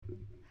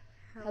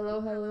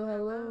Hello, hello,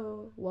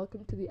 hello.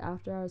 Welcome to the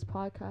After Hours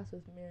podcast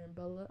with Mir and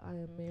Bella. I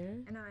am Mir.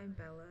 And I'm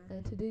Bella.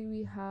 And today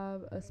we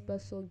have a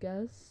special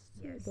guest.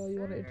 Yes, Bella, you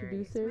want to sir.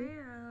 introduce Yes, her?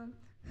 ma'am.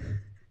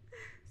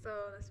 So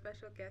the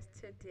special guest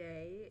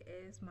today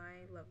is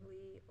my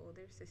lovely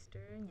older sister,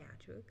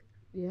 Nyachuk.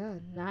 Yeah,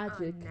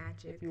 Najik.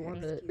 Najik, if you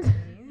want to. excuse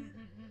me.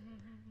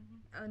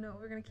 Oh no,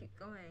 we're gonna keep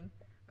going.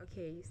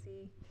 Okay, you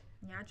see,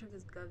 Nyachuk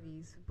is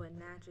Govies, but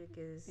Najik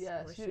is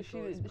Yeah, what she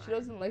goes by.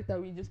 doesn't like that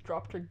we just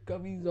dropped her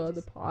gummies We on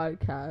the just-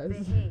 podcast.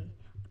 But hey,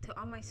 to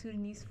all my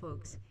Sudanese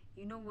folks,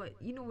 you know what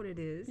it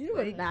is. You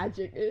know what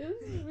Najik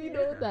is? We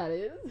know what that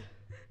is.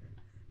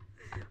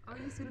 All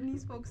you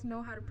Sudanese folks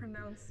know how to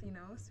pronounce,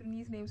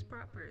 Sudanese names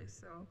proper.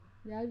 So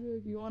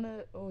Najik, you want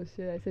to. Oh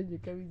shit, I said your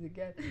gummies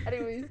again.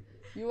 Anyways,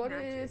 you want to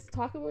Najik. just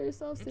talk about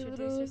yourself? Say a introduce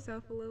little.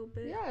 yourself a little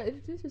bit. Yeah,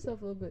 introduce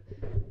yourself a little bit.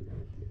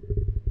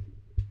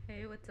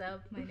 Hey, what's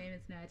up? My name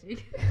is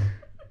Najik.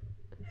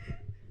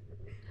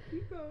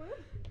 Keep going.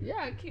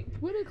 Yeah,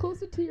 put it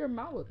closer to your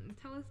mouth.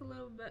 Tell us a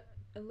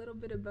little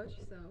bit about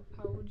yourself.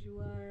 How old you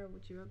are,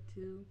 what you're up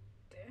to.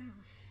 Damn.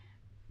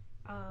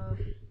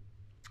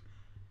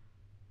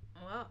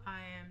 Well, I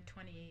am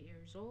 28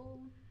 years old.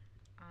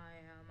 I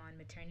am on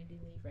maternity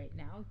leave right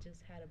now.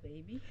 Just had a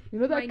baby. You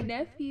know My that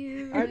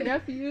nephew. our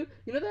nephew.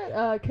 You know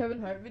that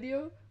Kevin Hart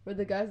video where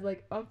the guy's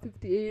like, "I'm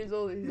 58 years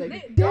old." And he's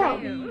like,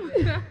 Damn.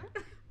 "Damn,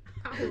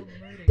 I will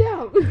murder you.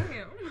 damn."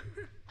 Damn.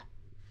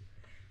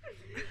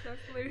 That's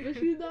But literally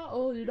she's not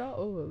old. You're not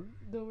old.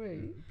 Don't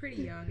worry.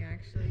 pretty young,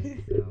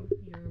 actually. So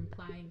You're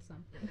implying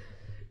something.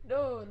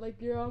 No, like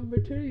you're on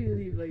maternity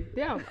leave. Like,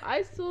 damn.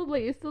 I still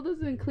like it. Still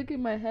doesn't click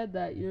in my head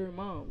that you're a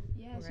mom.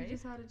 yeah, she Right?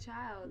 just had a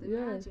child. Yeah.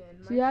 Imagine.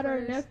 She My had our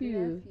first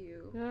nephew.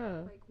 Yeah.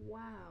 Like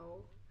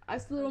wow. I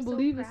still I'm don't so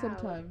believe it proud.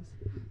 sometimes.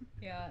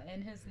 Yeah,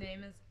 and his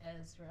name is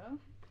Ezra.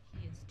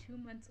 He is 2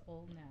 months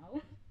old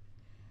now.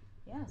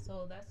 Yeah,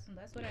 so that's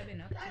what I've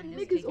been up to. That just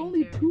nigga's taking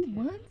only care of 2 kids.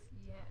 months.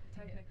 Yeah,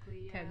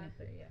 technically. Yeah.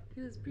 Technically, yeah.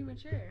 He was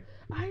premature.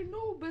 I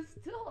know, but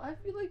still, I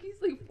feel like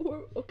he's like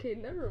 4. Okay,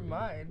 never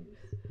mind.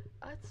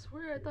 I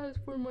swear I thought it was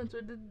 4 months,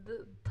 or did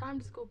the time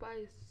just go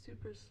by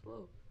super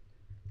slow?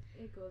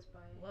 It goes by.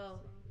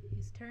 Well,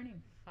 he's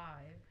turning 5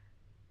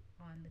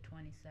 on the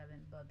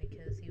 27th, but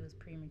because he was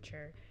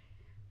premature,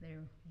 they're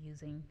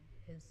using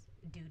his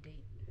due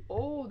date.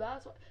 Oh,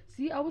 that's why.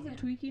 See, I wasn't Yeah.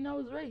 tweaking. I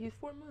was right. He's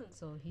 4 months.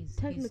 So he's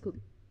Technically.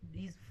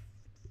 he's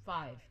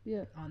 5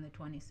 Yeah. on the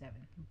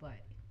 27th, but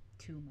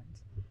 2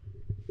 months.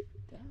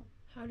 Damn.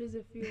 How does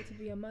it feel to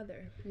be a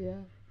mother? Yeah.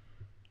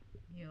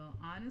 You know,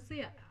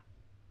 honestly,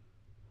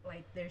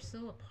 like there's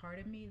still a part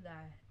of me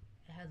that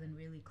hasn't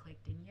really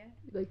clicked in yet.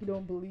 Like, you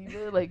don't believe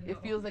it? Like, No.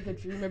 it feels like a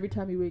dream every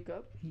time you wake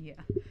up? Yeah.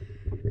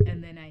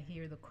 And then I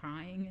hear the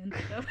crying and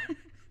stuff.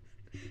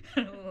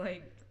 And I'm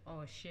like,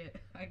 oh shit,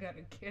 I got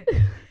a kid.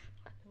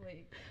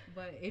 Like,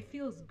 but it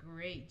feels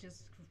great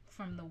just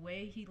from the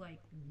way he like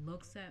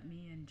looks at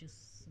me and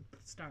just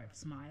starts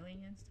smiling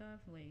and stuff.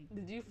 Like,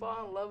 Did you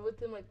fall in love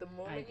with him, like, the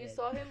moment you did.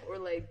 saw him? Or,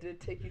 like, did it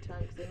take you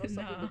time? Because I know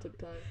some No. people took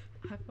time.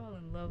 I fell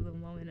in love the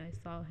moment I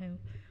saw him.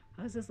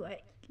 I was just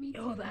like, Me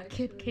yo, too, that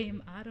kid actually.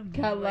 came out of me.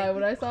 Can't lie. like,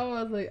 When I saw him,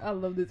 I was like, I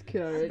love this kid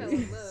fell already.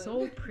 in love.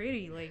 so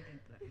pretty. Like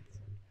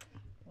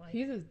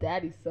He's his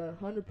daddy's son,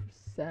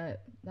 100%.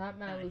 That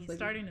man he's looks like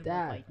starting his to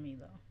dad. look like me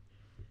though.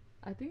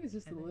 I think it's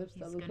just I the think lips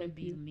that he's look gonna like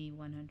be you. me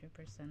 100%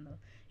 though.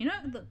 You know,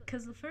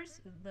 because the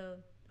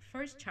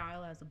first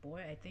child as a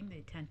boy, I think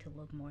they tend to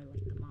look more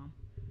like the mom.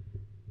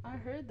 I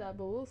heard that,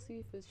 but we'll see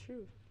if it's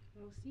true.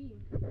 We'll see.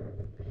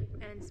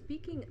 And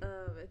speaking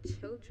of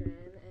children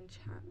and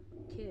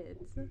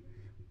kids,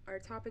 our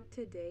topic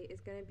today is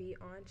going to be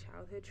on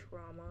childhood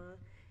trauma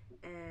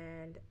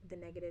and the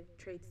negative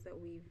traits that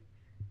we've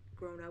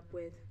grown up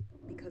with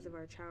because of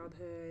our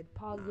childhood.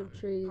 Positive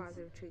traits.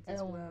 Positive traits And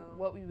as well.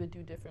 what we would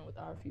do different with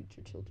our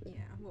future children.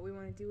 Yeah, what we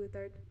want to do with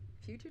our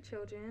future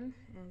children.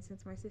 And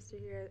since my sister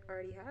here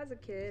already has a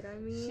kid, I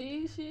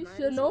mean, She might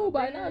should as know well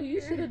by bring now. her You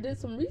here. should have did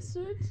some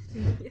research.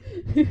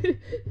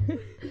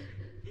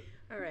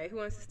 all right, who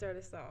wants to start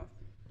us off?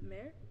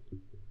 Mare?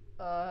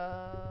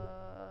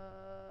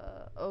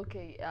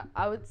 Okay.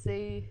 I would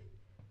say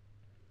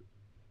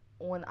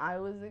when I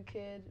was a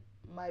kid,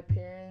 my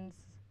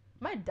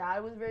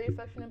dad was very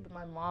affectionate, but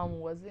my mom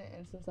wasn't.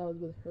 And since I was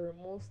with her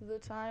most of the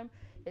time,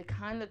 it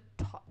kind of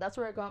that's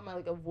where I got my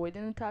like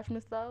avoidant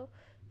attachment style,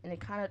 and it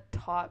kind of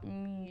taught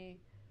me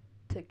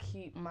to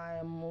keep my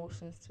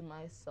emotions to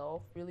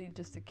myself, really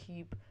just to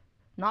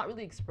not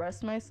really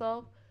express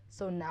myself.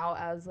 So now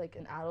as like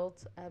an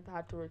adult, I've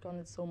had to work on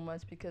it so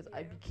much because I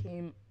Yeah.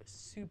 became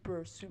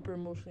super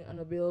emotionally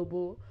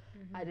unavailable.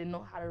 Mm-hmm. I didn't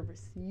know how to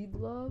receive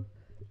love.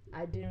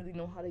 I didn't really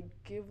know how to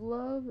give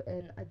love,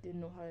 and I didn't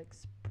know how to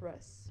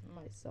express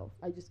myself.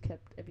 I just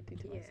kept everything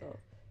to Yeah. myself.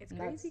 It's And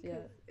crazy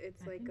that's- because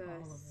it's I like think a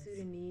all of us.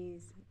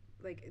 Sudanese,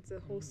 like it's a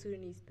whole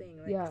Sudanese thing.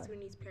 Like Yeah.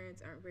 Sudanese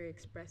parents aren't very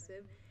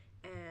expressive,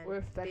 and Or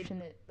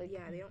affectionate, they, like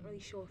yeah, they don't really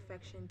show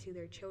affection to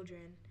their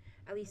children.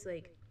 At least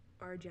like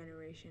our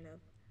generation of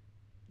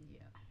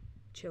Yeah.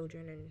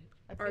 children and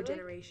I feel our like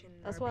generation.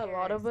 that's our why a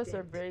lot of us parents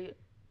are didn't. very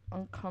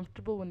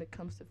uncomfortable when it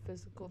comes to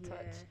physical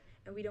touch.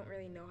 And we don't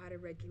really know how to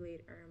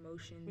regulate our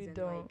emotions We and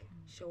don't. like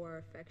show our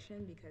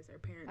affection because our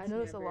parents I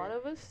notice a never lot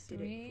of us,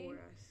 did it for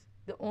us.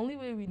 the only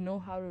way we know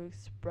how to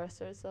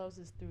express ourselves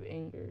is through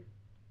anger.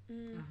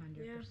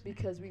 100%.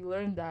 Because we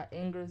learned that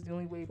anger is the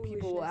only way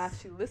people will Foolishness.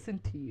 actually listen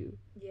to you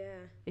Yeah.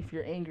 if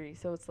you're angry.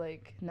 So it's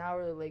like now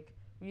we're like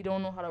we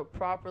don't know how to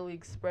properly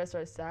express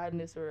our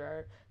sadness or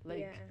our like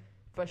Yeah.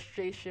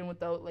 frustration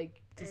without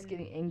like just And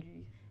getting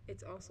angry.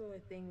 It's also a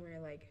thing where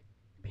like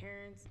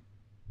parents,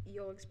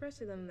 you'll express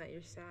to them that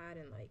you're sad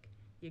and like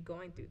you're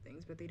going through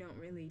things, but they don't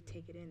really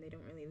take it in. They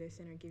don't really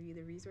listen or give you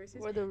the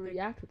resources. Or they'll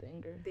react with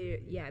anger.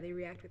 They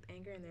react with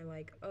anger and they're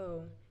like,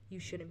 oh, you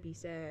shouldn't be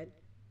sad.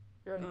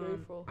 You're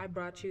ungrateful. I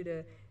brought you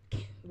to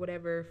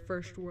whatever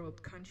first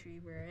world country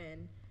we're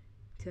in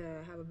to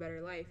have a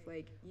better life.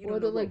 Like you Or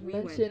don't know they'll like what we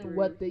went mention through.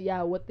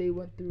 what they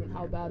went through and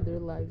how bad their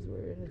lives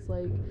were, and it's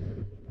like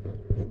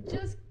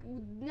just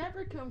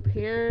never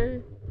compare.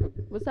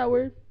 What's that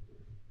word?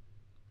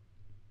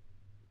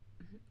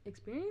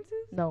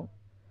 Experiences, No,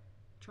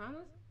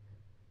 traumas.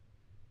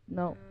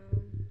 no.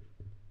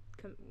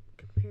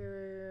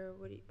 Compare.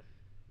 What do you?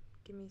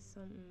 Give me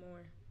some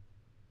more.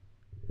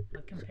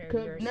 Like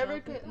compare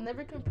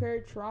Never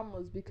compare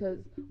traumas because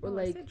we're I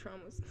like said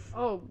traumas.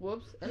 oh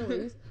whoops.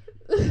 Anyways,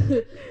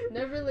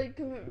 never like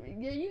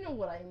yeah, you know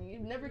what I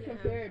mean. Never Yeah.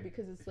 compare it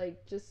because it's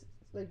like just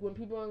like when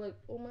people are like,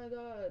 oh my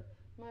god,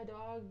 my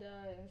dog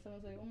died, and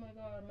someone's like, oh my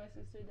god, my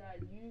sister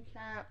died.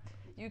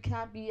 You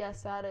can't be as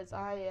sad as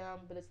I am,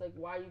 but it's like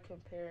why are you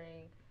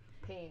comparing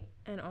pain?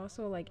 And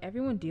also, like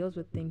everyone deals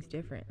with things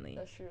differently.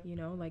 That's true. You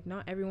know, like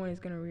not everyone is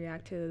gonna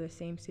react to the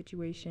same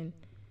situation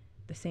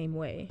the same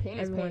way. Pain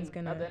is Everyone's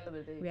pain at the gonna end of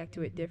the day. react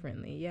to it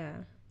differently. Yeah.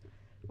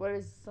 What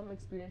is some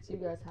experience you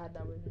guys had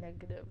that were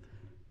negative?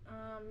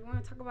 You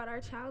want to talk about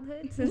our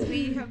childhood since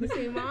we have the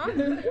same mom?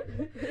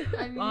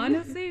 I mean,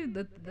 Honestly,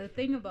 the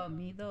thing about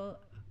me though,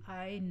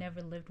 I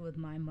never lived with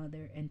my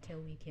mother until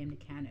we came to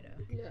Canada.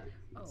 yeah.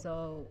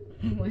 So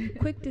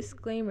Quick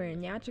disclaimer: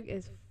 Nyachik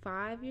is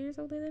 5 years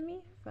older than me.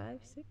 5,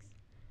 6.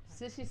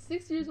 So she's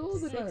 6 years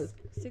older than us,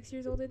 6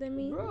 years older than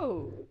me.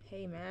 bro.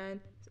 Hey man,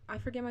 I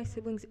forget my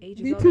siblings'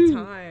 ages Me all too. the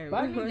time.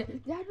 But I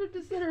mean, Dad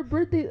just said her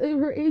birthday,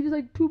 her age is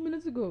like 2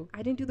 minutes ago.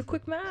 I didn't do the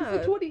quick She's like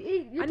math.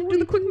 28. You're I didn't do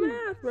the quick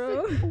 22. math,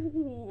 bro.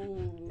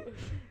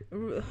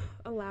 Ooh.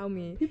 Allow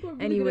me. People are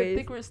really gonna Anyways.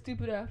 think we're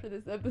stupid after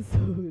this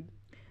episode.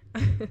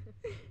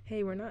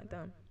 Hey, we're not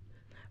dumb.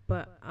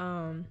 But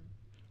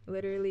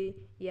literally,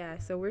 yeah,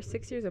 so we're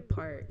 6 years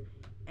apart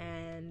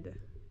and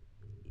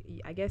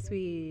I guess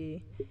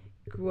we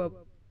grew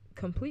up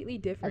completely I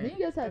different. think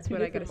you guys had That's two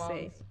what I different gotta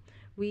moms.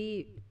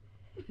 say.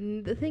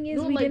 The thing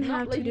is, No, we like, didn't not-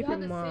 have like, two you had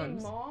different the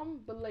moms. Same mom,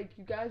 but like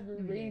you guys were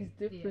Yeah. raised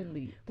Yeah.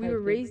 differently. We type were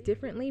thing. raised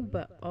differently,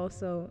 but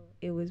also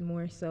it was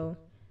more so.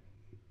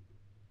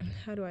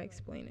 How do I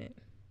explain it?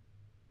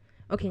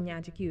 Okay,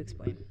 Nyajik, you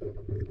explain.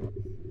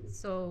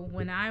 So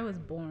when I was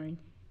born,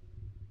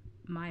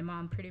 my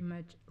mom pretty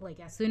much like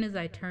as soon as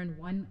I turned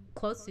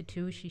close to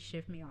 2, she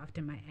shipped me off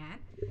to my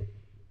aunt.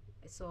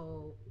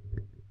 So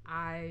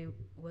I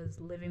was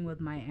living with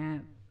my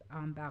aunt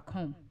back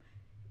home.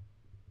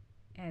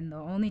 And the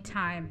only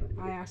time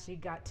I actually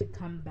got to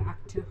come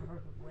back to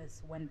her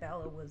was when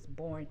Bella was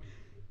born.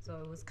 So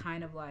it was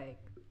kind of like,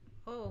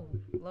 oh,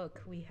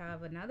 look, we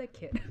have another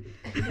kid.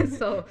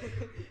 So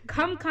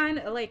come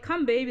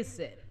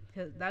babysit.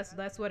 Cause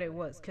that's what it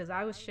was. Cause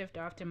I was shipped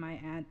off to my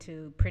aunt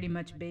to pretty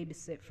much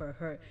babysit for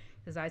her.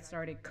 Cause I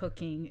started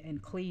cooking and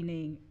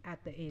cleaning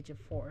at the age of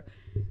 4.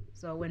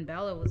 So when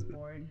Bella was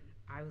born,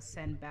 I was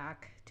sent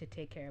back to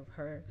take care of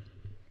her,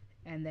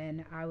 and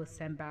then I was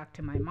sent back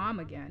to my mom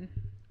again.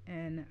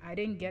 And I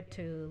didn't get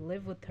to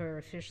live with her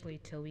officially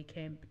till we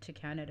came to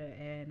Canada,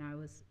 and I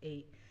was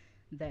 8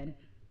 then.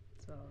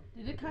 So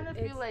Did you kind of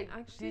It's feel like?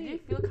 actually- Did you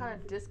feel kind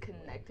of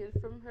disconnected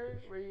from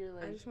her? Where you're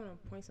I like, just want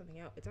to point something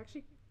out. It's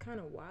actually kind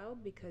of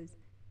wild because,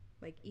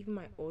 like, even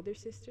my older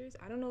sisters,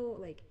 I don't know,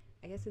 like,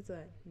 I guess it's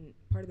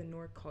part of the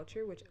Noor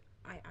culture, which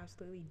I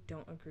absolutely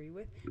don't agree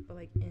with. But,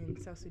 like, in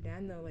South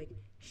Sudan, they'll, like,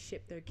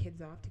 ship their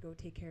kids off to go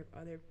take care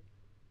of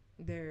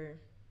their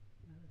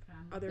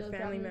other Their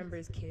family families.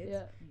 members' kids.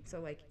 yeah.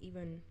 So, like,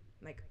 even,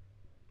 like,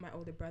 my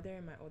older brother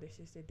and my older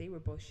sister, they were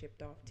both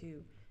shipped off,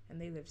 too. And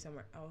they lived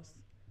somewhere else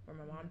where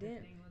my mom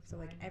didn't. So,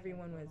 like,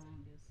 everyone was...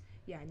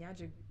 Yeah,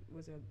 Nyajik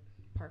was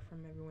apart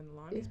from everyone the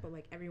longest, Yeah. but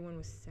like everyone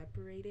was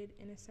separated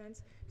in a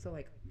sense. So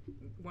like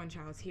one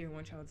child's here,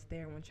 one child's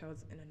there, one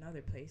child's in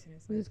another place, and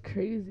it's Which like is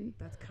crazy.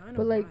 that's kind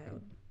But, of like,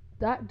 wild.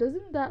 That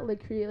doesn't that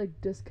like create like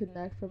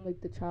disconnect from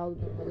like the child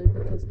and the mother,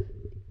 because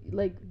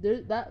like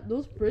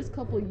those first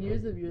couple of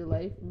years of your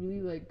life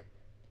really like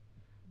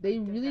they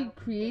really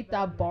create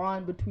that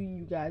bond between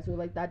you guys, or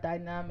like that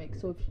dynamic.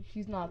 So if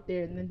she's not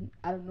there, and then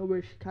out of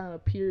nowhere she kind of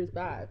appears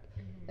back,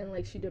 and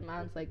like she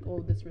demands like, oh,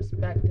 this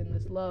respect and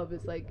this love,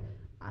 it's like,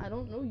 I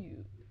don't know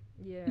you.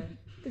 Yeah.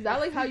 Is that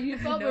like how you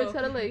felt? Or No. it's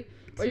kind of like,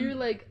 or you're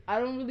like, I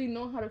don't really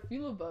know how to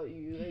feel about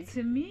you. Like,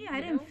 To me, I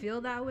you didn't know?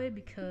 feel that way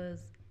because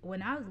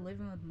when I was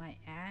living with my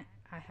aunt,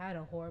 I had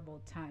a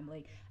horrible time.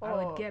 Like I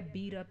Oh. would get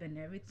beat up and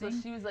So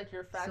everything. she was like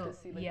your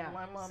fantasy. Like yeah, when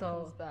my mom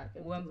so comes back.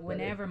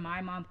 whenever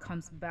my mom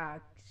comes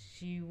back,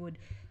 she would,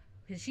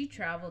 because she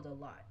traveled a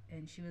lot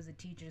and she was a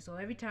teacher. So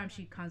every time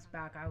she comes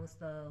back, I was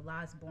the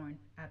last born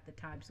at the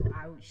time. So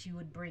she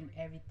would bring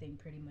everything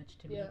pretty much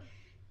to Yeah. me,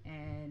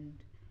 and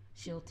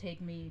she'll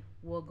take me.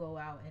 We'll go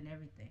out and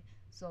everything.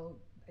 So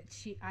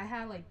I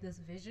had like this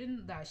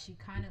vision that she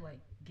kind of like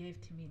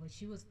gave to me. Like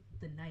she was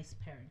the nice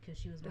parent because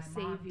she was The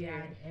my mom, savior.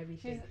 dad,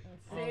 everything. She's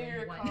all in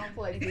savior one.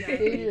 complex. The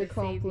Exactly, savior the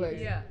complex.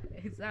 savior. Yeah,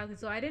 exactly.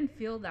 So I didn't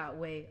feel that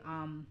way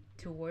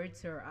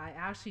towards her. I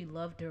actually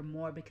loved her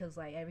more because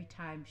like every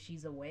time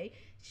she's away,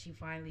 she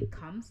finally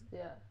comes.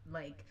 Yeah.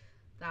 Like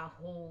that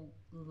whole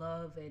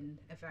love and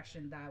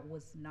affection that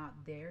was not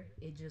there.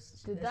 It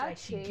just Did it's that like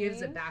she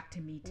gives it change back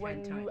to me 10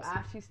 when times. you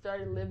actually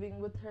started living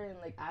with her and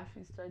like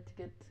actually started to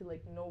get to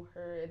like know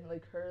her and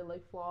like her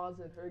like flaws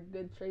and her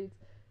good traits?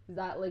 Is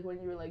that like when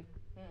you were like,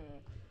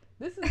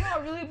 this is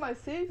not really my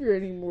savior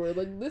anymore?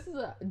 Like this is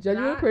a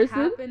genuine that person.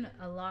 happened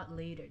a lot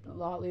later A though.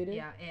 lot later.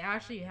 Yeah, it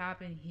actually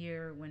happened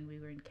here when we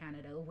were in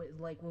Canada.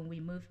 Like when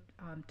we moved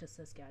to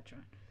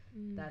Saskatchewan.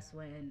 That's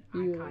when I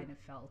Yeah. kind of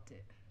felt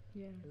it.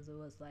 Yeah. Because it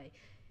was like,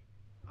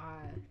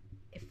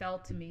 it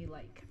felt to me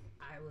like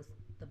I was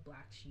the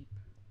black sheep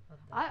of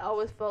the I house.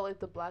 always felt like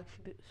the black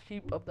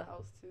sheep of the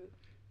house too.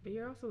 But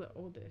you're also the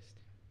oldest.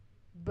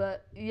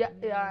 But yeah,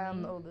 I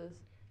am the oldest.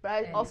 But I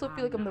And also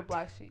feel like I'm the not.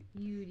 black sheep.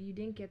 You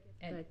didn't get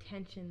And- the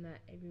attention that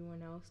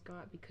everyone else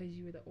got because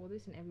you were the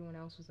oldest and everyone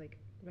else was like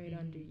right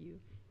under you.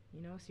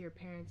 You know, so your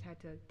parents had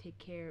to take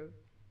care of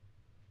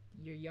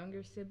your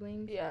younger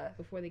siblings Yeah.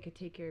 before they could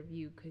take care of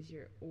you because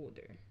you're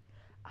older.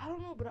 I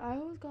don't know, but I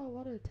always got a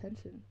lot of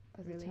attention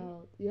as Really? a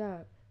child.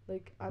 Yeah.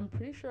 Like I'm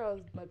pretty sure I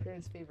was my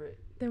parents' favorite.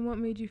 Then what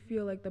made you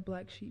feel like the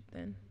black sheep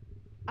then?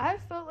 I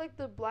felt like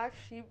the black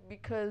sheep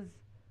because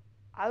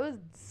I was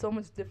so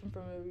much different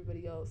from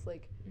everybody else.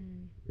 Like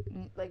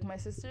like my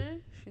sister,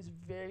 she's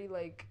very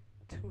like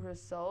to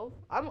herself.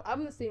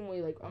 I'm the same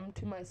way. Like I'm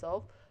to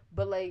myself,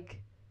 but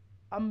like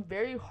I'm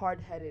very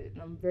hard-headed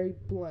and I'm very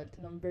blunt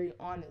and I'm very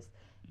honest.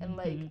 And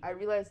like Mhm. I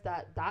realized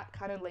that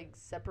kind of like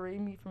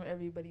separated me from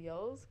everybody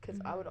else because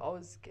I would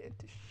always get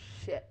into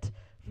shit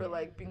for Yeah,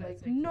 like being like,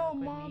 that's no,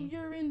 exactly mom, me.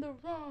 you're in the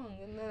wrong,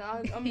 and then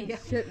I'm in Yeah.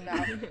 shit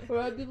now. Or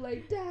I'd be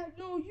like, Dad,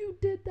 no, you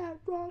did that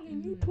wrong,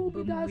 and you told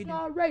me Boom, that's we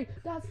not right.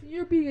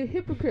 You're being a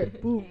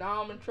hypocrite. Boom,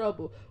 now I'm in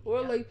trouble.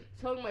 Or Yeah. like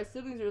telling my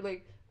siblings, or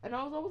like, and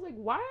I was always like,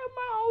 why am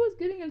I always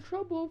getting in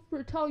trouble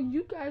for telling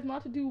you guys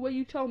not to do what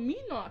you tell me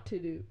not to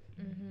do?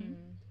 Mm-hmm.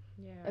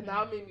 Yeah. And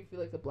now it made me feel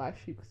like a black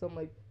sheep because I'm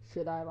like,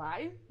 should I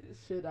lie?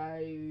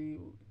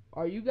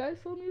 Are you guys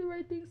telling me the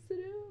right things to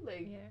do?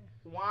 Like, yeah.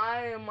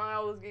 why am I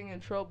always getting in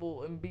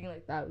trouble and being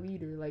like that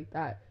leader, like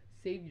that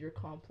savior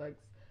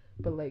complex?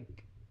 But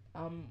like,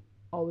 I'm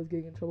always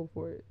getting in trouble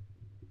for it.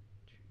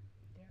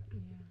 Yeah.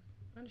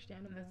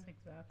 Understandable. That's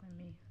exactly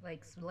me.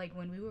 Like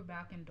when we were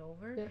back in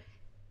Dover,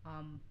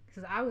 Yeah.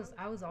 because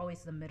I was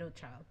always the middle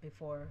child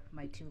before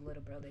my two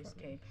little brothers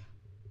came,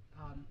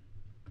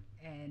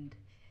 and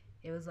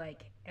it was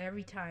like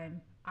every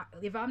time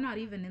if I'm not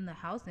even in the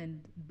house and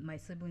my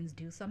siblings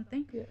do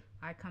something, Yeah.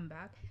 I come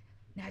back.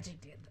 Najik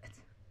did that.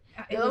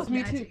 Yeah, that was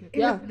me Najik. too. It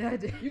Yeah. was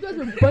Najik. You guys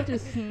are a bunch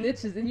of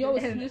snitches, and you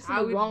always And snitch to I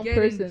the would wrong get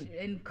person.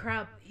 in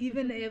crap,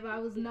 even if I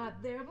was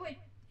not there. I'm like,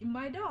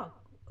 my dog.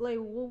 Like,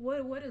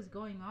 what is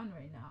going on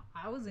right now?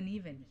 I wasn't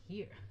even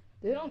here.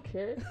 They don't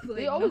care. Like,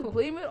 They always no.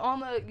 blame it on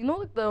the,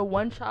 like the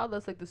one child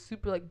that's like the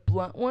super like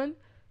blunt one.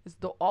 Is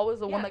always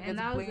the one Yeah, that and gets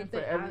that was the blamed for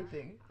thing.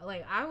 everything.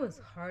 Like, I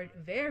was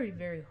very,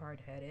 very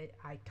hard-headed.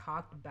 I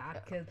talked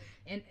back, cause,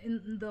 and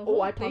the Oh,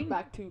 whole I thing, talk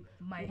back too.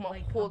 my with my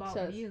like whole about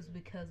chest. me is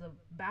because of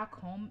back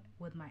home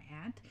with my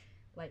aunt,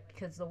 like,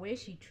 because the way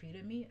she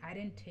treated me, I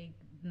didn't take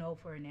no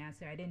for an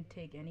answer. I didn't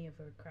take any of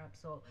her crap,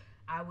 so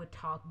I would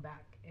talk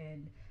back,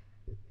 and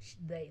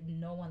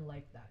no one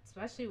liked that,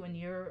 especially when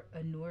you're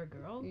a newer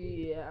girl.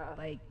 Yeah.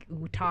 Like,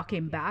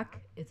 talking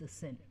back is a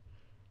sin.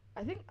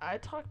 I think I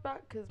talk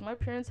back because my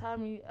parents had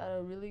me at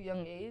a really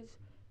young age,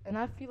 and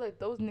I feel like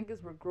those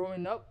niggas were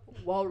growing up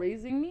while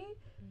raising me.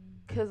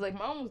 Cause like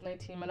my mom was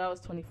 19, my dad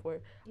was 24.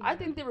 I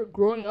think they were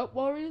growing up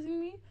while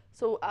raising me.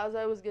 So as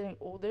I was getting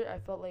older, I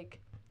felt like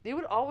they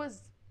would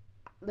always,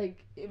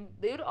 like,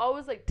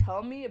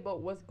 tell me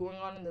about what's going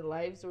on in their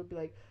lives, or be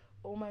like,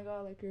 oh my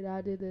god, like your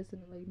dad did this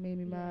and it like made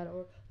me mad,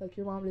 or like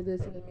your mom did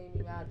this and it made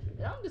me mad.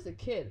 And I'm just a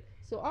kid,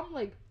 so I'm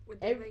like, Would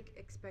they like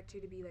expect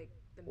you to be like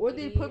the or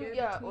they put me,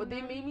 mediator or between they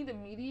them? made me the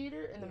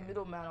mediator and the Yeah.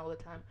 middleman all the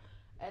time.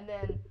 And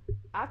then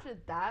after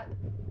that,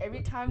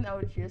 every time I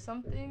would hear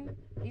something,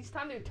 each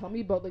time they would tell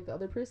me about like the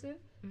other person,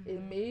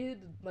 it made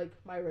like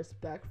my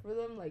respect for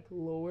them like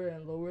lower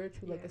and lower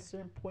to like Yeah. a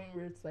certain point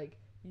where it's like,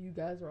 you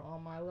guys are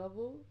on my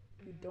level,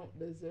 you don't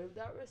deserve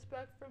that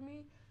respect from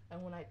me.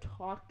 And when I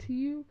talk to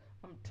you,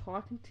 I'm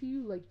talking to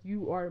you like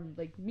you are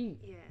like me.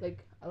 Yeah.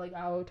 Like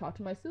I would talk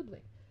to my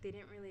sibling. They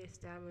didn't really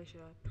establish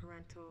a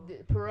parental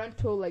The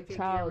parental like figure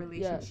child, yeah.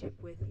 relationship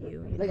with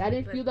you. Like I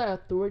didn't feel that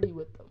authority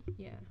with them.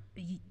 Yeah.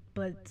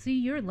 But see,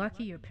 you're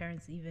lucky your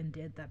parents even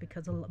did that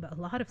because a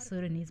lot of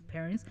Sudanese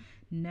parents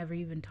never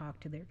even talk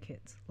to their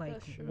kids, like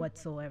That's true.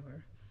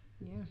 whatsoever.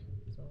 Yeah.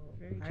 So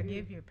Very I true.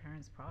 give your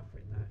parents props for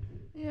that.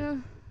 Yeah.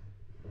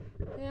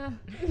 Yeah.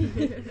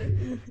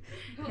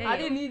 Hey, I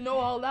didn't even know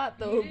all that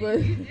though, you but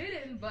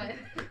didn't, but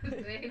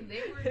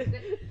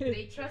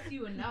they trust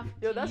you enough.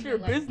 yo, to that's even, your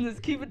like, business.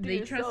 Keep it to They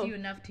yourself. trust you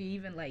enough to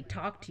even like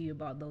talk to you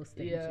about those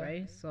things, Yeah.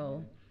 right?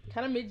 So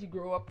Kind of made you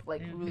grow up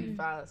like really Mhm.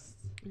 fast.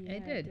 Yeah,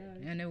 it did,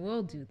 does. and it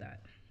will do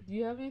that. Do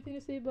you have anything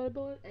to say about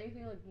it?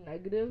 Anything like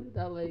negative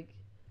that like,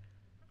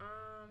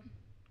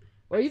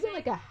 or I'd even say-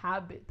 like a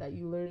habit that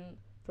you learn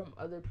from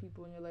other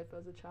people in your life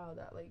as a child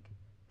that like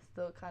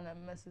still kind of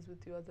messes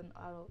with you as an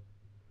adult?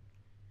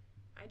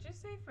 I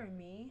just say for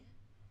me,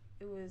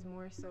 it was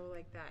more so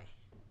like that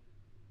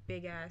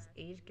big ass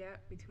age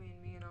gap between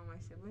me and all my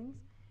siblings,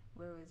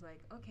 where it was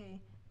like, okay,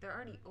 they're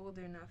already old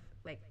enough.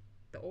 Like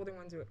the older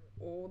ones were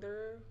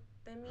older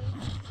than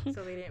me,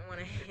 so they didn't want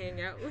to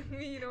hang out with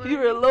me. You know what You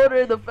I were mean? loader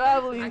in the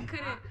family. I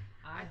couldn't.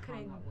 I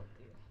couldn't- hung out with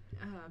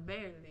you.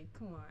 Barely.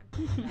 Come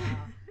on.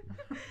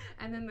 Nah.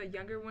 And then the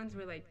younger ones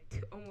were like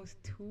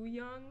almost too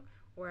young,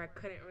 where I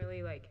couldn't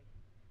really like.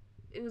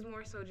 It was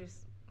more so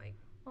just like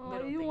Oh,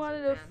 little you things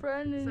wanted with a them.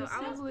 friend and So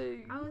a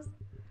sibling.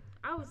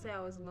 I would say I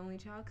was a lonely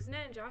child because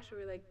Nat and Joshua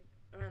were like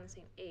around the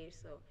same age.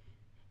 So,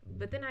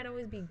 but then I'd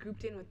always be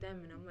grouped in with them,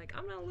 and I'm like,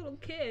 I'm not a little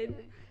kid.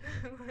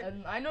 Like,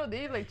 And I know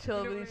they like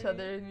chill You know with what each I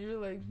other, and you're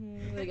like,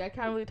 like I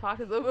can't really talk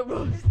to them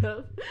about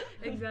stuff.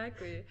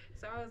 exactly.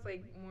 So I was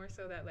like more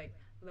so that like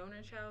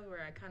loner child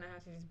where I kind of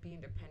had to just be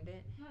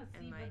independent. No, see,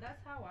 And, but like-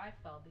 that's how I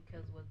felt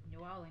because with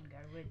Noel and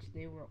Garwich,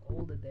 they were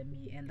older than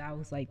me, and that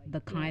was like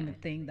the kind of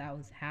thing that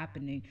was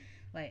happening.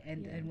 Like,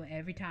 and when,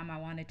 every time I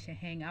wanted to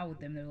hang out with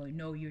them, they were like,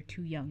 "No, you're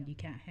too young. You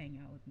can't hang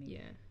out with me."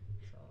 Yeah.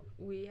 So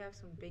We have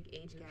some big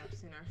age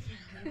gaps in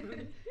our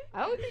family.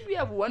 I only think we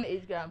have one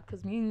age gap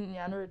because me and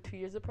Yana are 2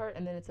 years apart,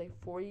 and then it's like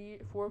 4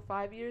 or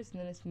 5 years,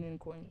 and then it's me and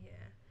Coin. Yeah.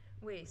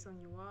 Wait, so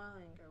Newell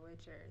and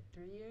Garwich are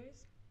 3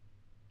 years,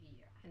 yeah.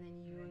 and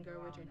then you and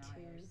Garwich are 2. 6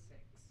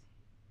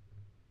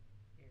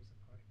 years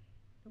apart.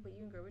 No, but you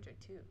and Garwich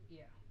are 2.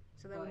 Yeah.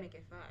 So that would But- make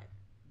it 5.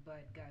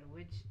 But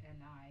Garwich and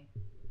I,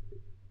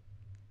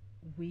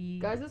 we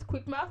Guys, this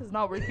quick math is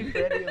not working for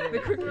any of The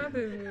us. quick math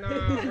is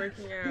not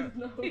working out. It's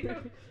not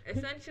working.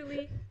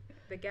 Essentially,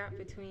 the gap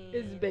between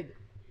It's big.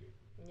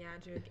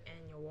 Nyajuk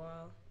and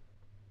Newell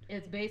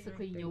it's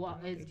basically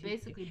it's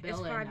basically it's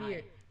Bella 5 and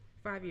years.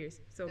 5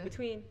 years. So Yeah.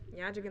 between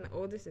Nyajuk and the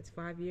oldest, it's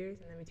 5 years,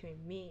 and then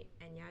between me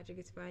and Nyajuk,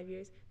 it's 5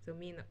 years. So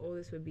me and the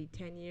oldest would be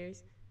 10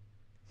 years.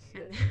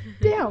 And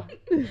Damn.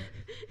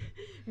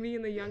 me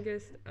and the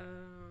youngest,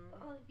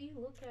 Well, if you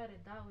look at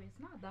it that way, it's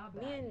not that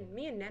bad.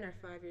 me and Nen are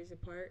 5 years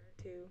apart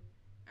too,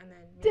 and then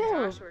me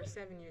Damn. and Josh are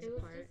 7 years It was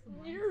apart.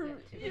 just a You're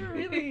mindset.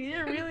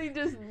 you're really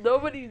just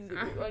nobody's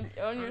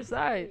on your I'm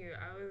side. telling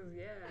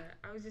you,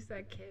 I was just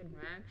that kid,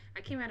 man.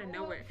 I came out of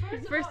Well, nowhere.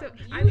 first of all,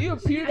 I- You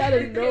appeared out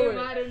of came nowhere.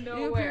 out of You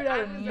nowhere. appeared out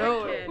I of was that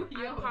nowhere. kid.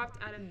 I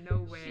popped out of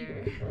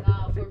nowhere.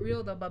 Nah, for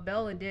real though, but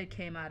Bella did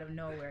came out of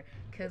nowhere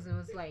because it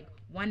was like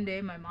one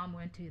day my mom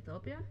went to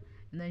Ethiopia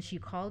and then she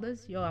called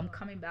us, "Yo, I'm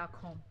coming back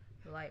home."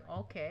 We're like,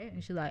 "Okay,"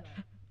 and she's like,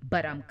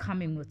 "But I'm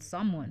coming with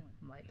someone."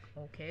 I'm like,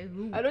 "Okay,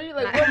 who?" I know you're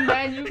like, what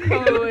man you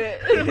coming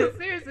with?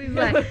 Seriously, he's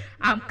like,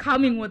 "I'm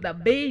coming with a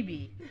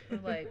baby."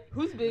 I'm like,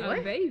 Who's big?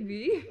 A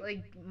baby.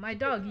 like my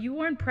dog, you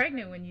weren't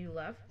pregnant when you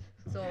left,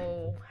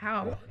 so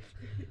how?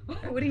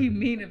 What do you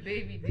mean a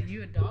baby? Did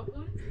you adopt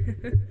one?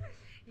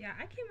 Yeah,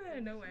 I came out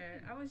of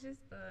nowhere. I was just,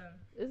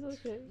 It's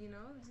okay. you know,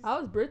 just I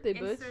was birthday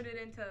bitch. inserted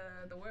into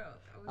the world.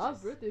 I was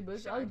just birthday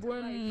bitch. shot I was into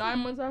born life. 9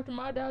 months after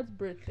my dad's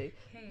birthday.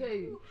 Hey,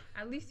 Hey,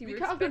 at least you we were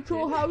can't expected.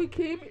 control how we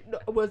came. No,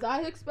 was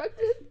I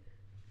expected?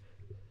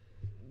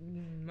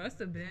 Must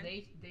have been.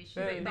 They They,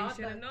 should Hey. have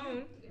should have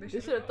known. They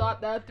should have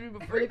thought that through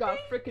before they got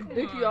freaking Come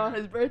dicky on on.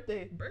 his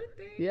birthday.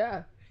 Birthday.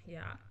 Yeah.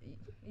 Yeah,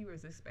 you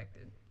was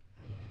expected.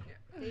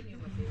 They knew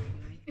what they were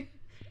doing.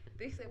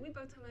 They said we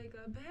about to make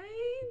a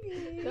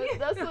baby.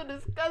 That's so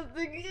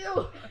disgusting.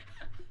 Ew.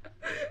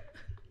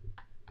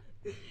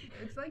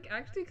 It's like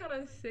actually kind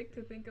of sick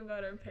to think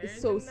about our parents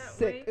It's so in that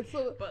sick. way. It's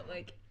so. But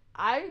like,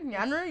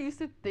 Nyanra used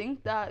to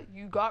think that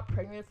you got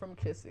pregnant from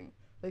kissing.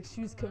 Like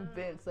she was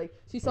convinced. Like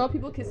she saw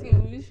people kissing in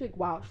movies. She's like,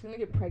 wow, she's gonna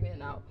get pregnant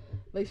now.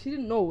 Like she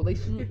didn't know. Like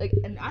she like,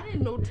 and I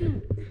didn't know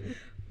too.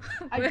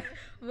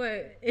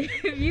 but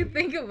if you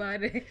think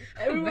about it,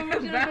 Everyone back,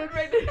 should have been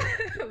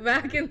pregnant.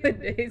 back in the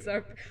days,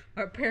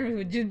 our parents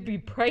would just be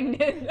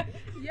pregnant.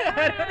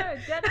 Yeah,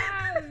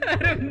 deadass.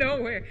 out of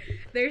nowhere.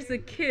 There's a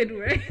kid,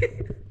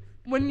 right?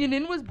 When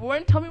Yanin was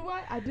born, tell me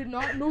why I did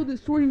not know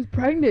this shorty was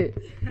pregnant.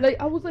 Like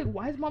I was like,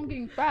 why is mom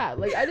getting fat?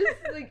 Like I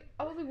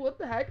was like, what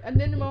the heck? And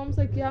then mom was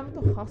like, yeah, I'm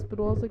at the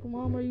hospital. I was like,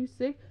 Mom, are you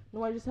sick?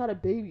 No, I just had a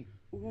baby.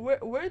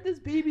 Where did this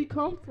baby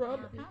come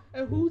from?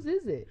 And whose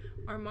is it?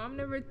 Our mom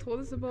never told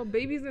us about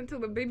babies until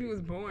the baby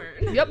was born.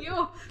 Yep.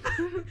 Yo,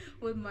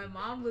 with my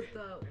mom with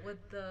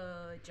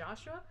the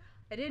Joshua,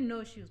 I didn't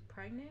know she was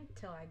pregnant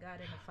till I got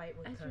in a fight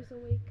with her.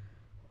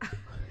 awake.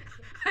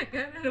 I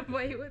got in a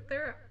fight with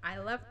her. I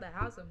left the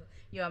house. I'm like,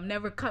 yo, I'm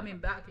never coming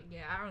back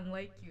again. I don't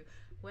like you.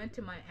 Went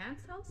to my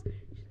aunt's house.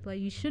 She's like,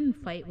 you shouldn't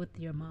fight with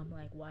your mom.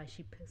 Like, why?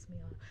 She pissed me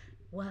off.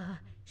 Well,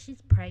 she's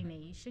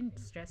pregnant. You shouldn't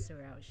stress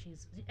her out.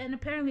 And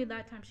apparently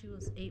that time she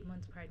was 8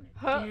 months pregnant.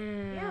 Huh?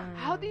 Yeah.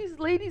 How these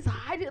ladies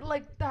hide it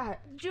like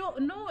that? Joe,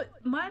 no,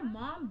 my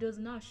mom does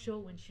not show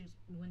when she's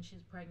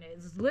pregnant.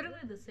 It's literally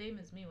the same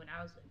as me when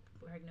I was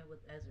pregnant with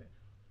Ezra.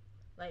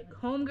 Like,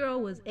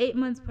 homegirl was 8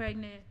 months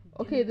pregnant.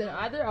 Okay, then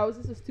either I was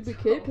just a stupid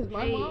kid because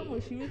my mom,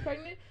 when she was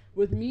pregnant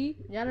with me,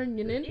 Yana and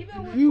Yanin,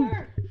 Even with huge.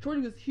 her.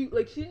 Shorty was huge.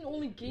 Like, she didn't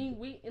only gain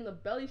weight in the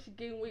belly, she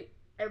gained weight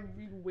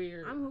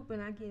everywhere. I'm hoping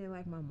I get it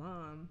like my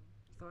mom,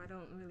 so I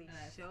don't really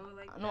show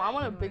like. No, that, I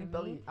want you a know big what I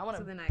belly. mean? I want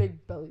So a then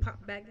big belly.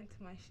 Pop back into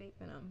my shape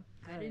and I'm.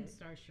 I didn't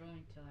start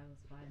showing till I was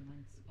 5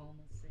 months,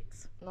 almost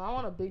 6. No, I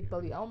want a big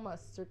belly. I want my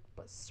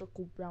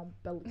circle brown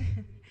belly.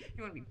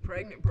 You want to be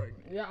pregnant?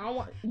 Yeah, I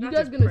want. You Not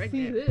guys just gonna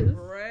pregnant, see this?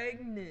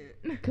 Pregnant.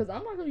 Because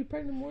I'm not gonna be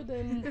pregnant more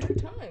than 2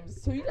 times.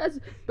 So you guys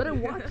better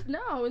watch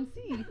now and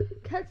see.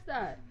 Catch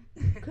that.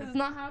 Because it's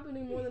not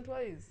happening more than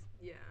twice.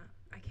 Yeah,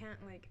 I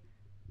can't like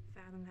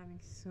fathom having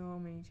so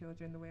many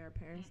children the way our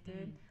parents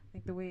did.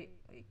 Like the way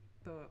like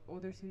the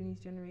older Sudanese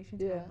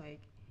generations Yeah. had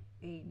like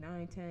 8,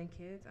 9, 10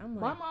 kids. I'm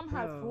like, My mom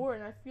had bro, 4,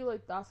 and I feel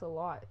like that's a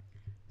lot.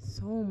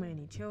 so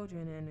many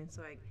children, and it's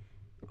like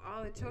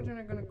all the children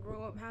are gonna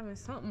grow up having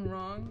something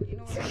wrong. You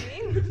know what I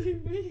mean? What do you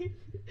mean?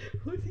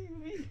 What do you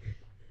mean?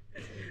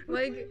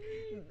 Like,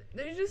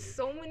 there's just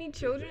so many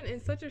children in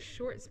such a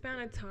short span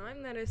of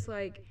time that it's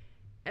like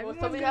Well, everyone's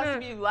something gonna has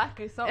to be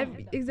lacking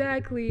something.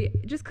 exactly,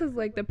 just because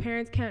like the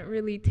parents can't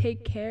really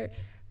take care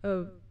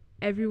of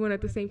everyone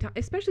at the same time,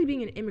 especially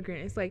being an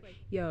immigrant. It's like,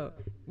 yo,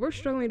 we're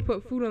struggling to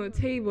put food on the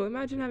table.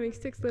 Imagine having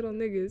 6 little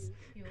niggas,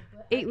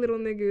 8 little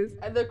niggas.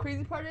 And the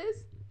crazy part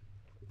is,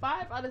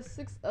 5 out of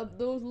 6 of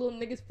those little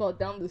niggas fell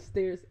down the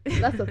stairs.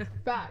 That's a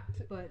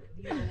fact. But,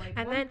 you know, like,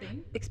 And one then,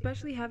 thing.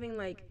 especially having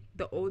like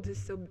the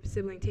oldest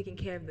sibling taking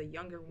care of the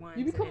younger ones,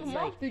 You become a and it's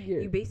mom like, figure.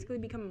 you basically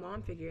become a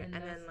mom figure, And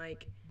and then that's-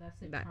 like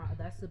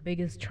That's the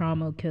biggest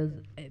trauma because,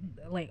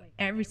 like,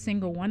 every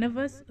single one of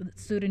us,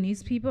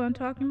 Sudanese people I'm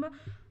talking about,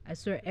 I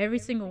swear every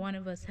single one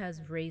of us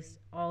has raised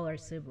all our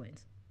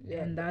siblings.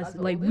 Yeah, And that's, as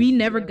the like, oldest, we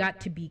never yeah. got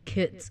to be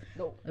kids.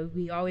 No.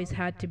 We always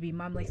had to be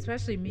mom, like,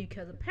 especially me,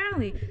 because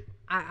apparently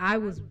I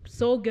was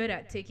so good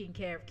at taking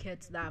care of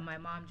kids that my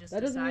mom just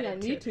That doesn't mean I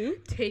decided need to.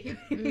 take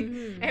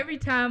every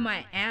time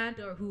my aunt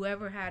or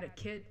whoever had a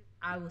kid,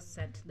 I was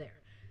sent there.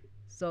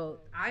 So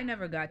I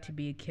never got to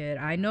be a kid.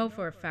 I know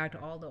for a fact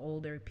all the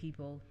older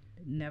people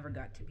never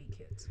got to be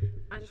kids.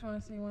 I just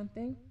want to say one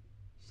thing.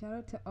 Shout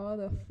out to all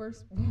the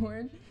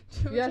firstborn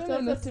children Yeah, shout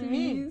in the out to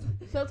me. Sudanese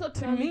Shout out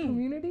to family me.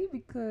 community,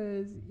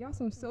 because y'all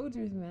some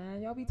soldiers,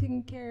 man. Y'all be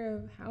taking care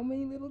of how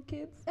many little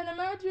kids? And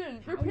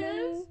imagine, your How many?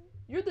 parents,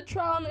 you're the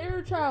trial and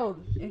error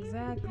child.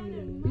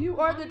 Exactly. You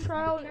are the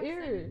trial and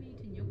error.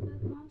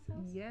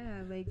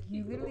 Yeah, like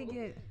you literally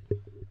get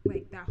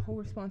like that whole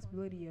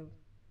responsibility of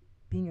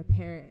being a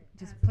parent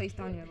just placed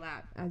on your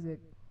lap as a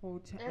whole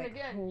child. And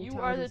again, you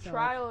are the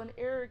trial and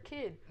error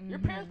kid. Your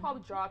parents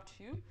probably dropped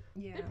you.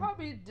 Yeah. They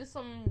probably did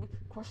some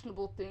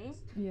questionable things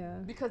Yeah.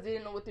 because they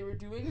didn't know what they were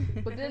doing.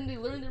 But then they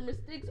learned their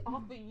mistakes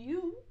off of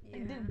you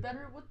and Yeah. did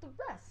better with the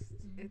rest.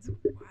 It's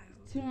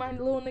wild. To my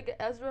little nigga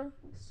Ezra,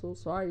 so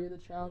sorry you're the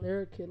trial and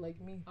error kid like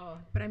me. Oh,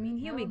 But I mean,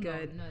 he'll be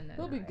good. No,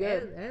 He'll be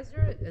good.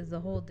 Ezra is a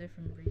whole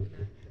different breed,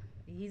 man.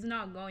 He's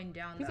not going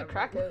down. He's that a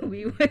crackhead. road.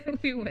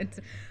 We went.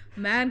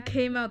 Man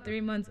came out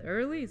 3 months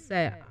early.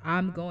 Said,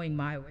 "I'm going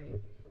my way."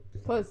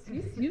 Plus,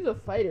 he's a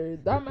fighter.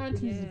 That man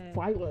chooses Yeah.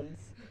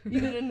 violence,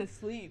 even in his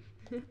sleep.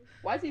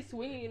 Why is he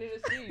swinging in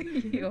his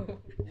sleep? Yo,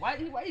 Why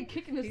he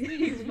kicking his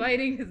he's sleep?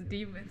 fighting his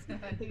demons.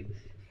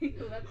 He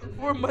let them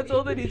 4 months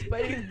old and he's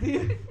fighting his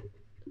demons.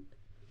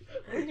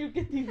 Where do you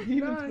get these demons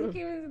No, he from?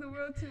 came into the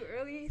world too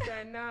early. He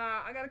said,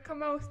 "Nah, I gotta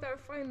come out and start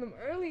fighting them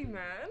early,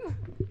 man."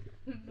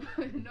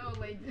 No,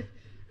 like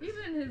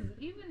even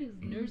his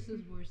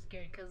nurses were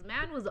scared because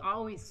man was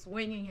always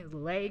swinging his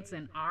legs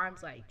and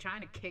arms, like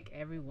trying to kick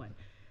everyone.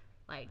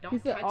 Like, don't He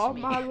said, touch all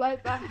me. my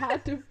life I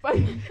had to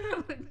fight.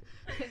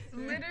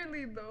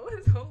 Literally though,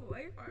 his whole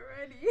life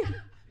already.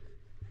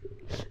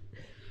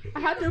 I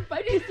had to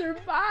fight to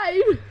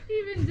survive.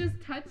 Even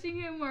just touching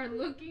him or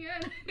looking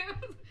at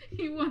him,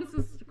 he wants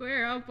to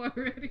square up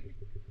already.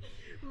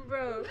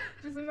 Bro,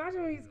 just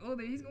imagine when he's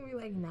older. He's gonna be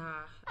like,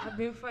 "Nah, I've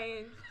been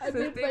fighting I've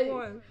since been day fighting.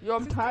 one." Yo,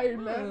 I'm Since tired,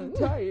 day man. I'm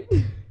one. tired.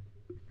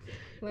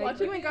 Like, Watch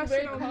you him ain't be got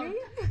very shit on calm. me.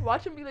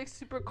 Watch him be like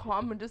super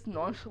calm and just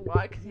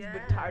nonchalant because he's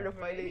been tired of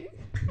fighting.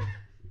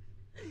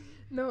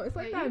 No, it's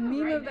like that even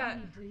meme right of now, that.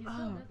 he still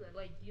Oh. does it.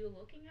 Like, you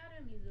looking at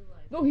him, he's just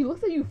like. No, he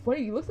looks at you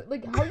funny. He looks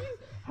like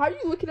how are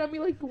you looking at me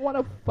like you want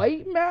to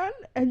fight, man?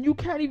 And you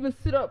can't even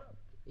sit up.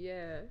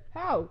 Yeah.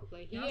 How?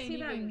 Like, he Y'all ain't see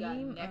that even got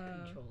meme, neck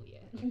control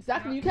yet.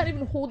 Exactly. You can't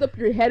even hold up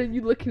your head and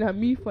you looking at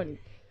me funny.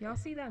 Y'all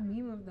see that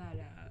meme of that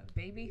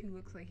baby who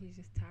looks like he's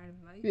just tired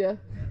of life? Yeah.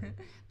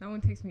 That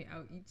one takes me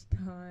out each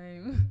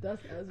time.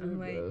 That's Ezra, I'm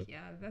like, bro.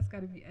 yeah, that's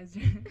gotta be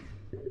Ezra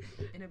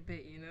in a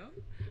bit, you know?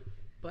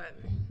 But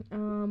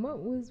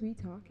what was we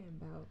talking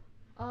about?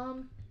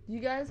 Do you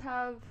guys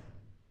have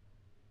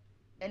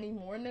any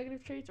more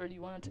negative traits, or do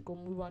you want to go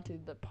move on to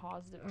the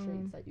positive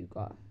traits that you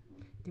got?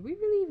 Did we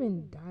really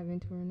even dive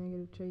into our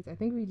negative traits? I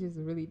think we just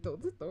really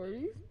told the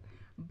stories.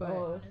 But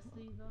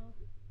Honestly,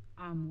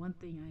 though, one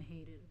thing I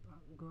hated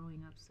about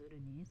growing up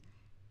Sudanese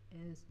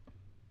is,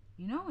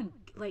 when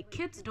like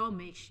kids don't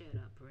make shit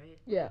up, right?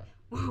 Yeah,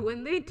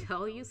 When they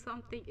tell you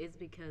something, it's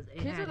because it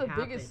kids had are the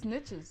happened. biggest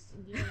snitches.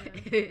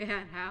 It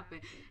had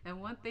happened. And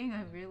one thing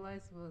I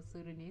realized about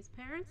Sudanese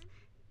parents,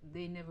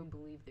 they never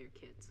believe their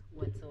kids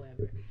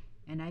whatsoever.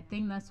 And I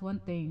think that's one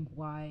thing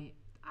why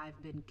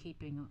I've been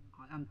keeping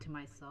to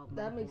myself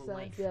my That makes whole sense.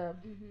 life. Yeah,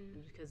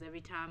 Because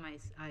every time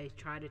I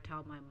try to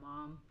tell my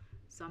mom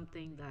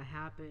something that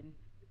happened,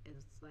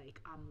 it's like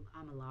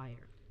I'm a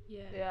liar.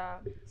 yeah.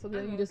 So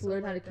then I'm you just also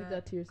learn how to like keep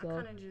that. that to I yourself.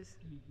 kind of just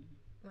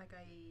like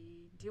I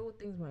deal with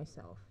things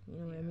myself. You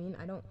know what I mean?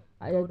 I don't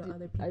I go to do-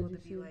 other I people do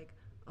to be too. like,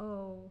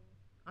 oh,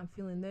 I'm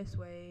feeling this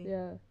way.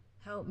 Yeah,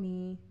 Help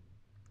me,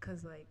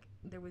 because like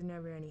there was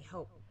never any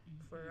help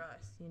for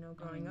us.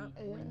 Growing up.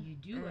 When you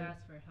do And-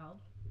 ask for help,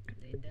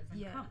 it doesn't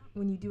Yeah, come.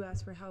 when you do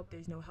ask for help,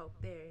 there's no help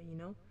there.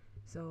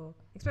 So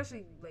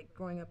especially like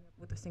growing up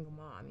with a single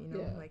mom.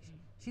 Yeah. Like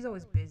she's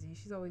always busy.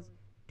 She's always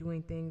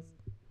doing things.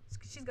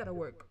 She's got to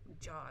work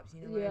jobs.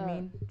 You know what I Yeah.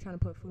 mean? Trying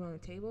to put food on the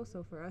table.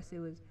 So for us, it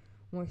was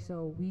more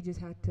so we just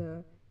had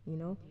to,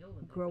 Deal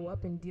with grow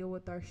up and deal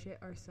with our shit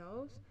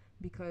ourselves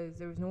because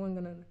there was no one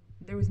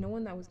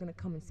that was gonna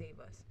come and save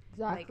us.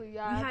 exactly.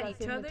 Yeah, we I had that each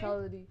same other.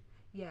 mentality.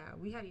 Yeah,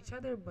 we had each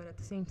other, but at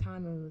the same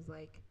time, it was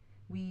like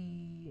I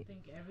we.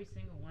 think every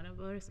single one of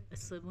our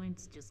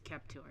siblings just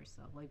kept to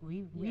ourselves. Like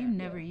we Yeah.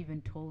 never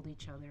even told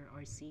each other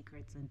our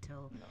secrets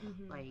until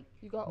like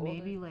You got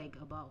maybe older. like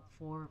about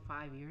 4 or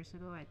 5 years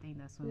ago. I think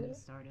that's when Yeah. we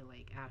started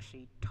like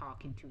actually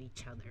talking to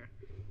each other.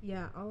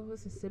 Yeah, all of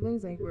us as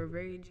siblings, like, we're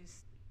very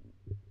just,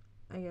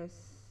 I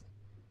guess,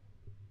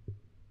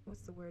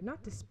 what's the word?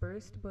 Not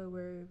dispersed, but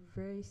we're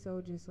very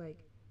so just like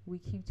we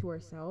keep to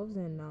ourselves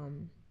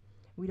and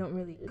we don't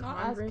really You're not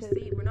as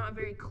conversate. We're not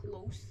very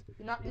close.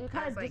 You're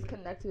kind as, of like,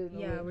 disconnected. In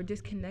a Yeah, way. we're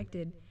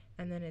disconnected,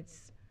 and then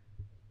it's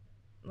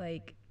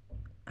like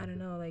I don't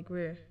know, like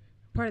we're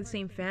part of the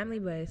same family,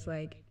 but it's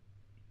like,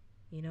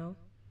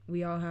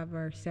 we all have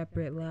our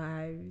separate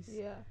lives.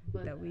 Yeah.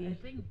 But That we- I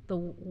think the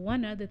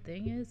one other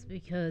thing is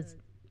because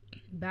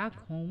back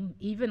home,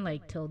 even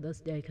like till this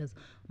day, because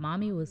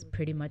mommy was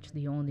pretty much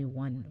the only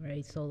one,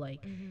 right? So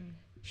like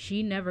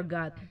she never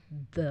got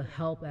the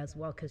help as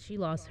well because she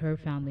lost her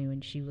family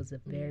when she was a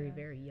very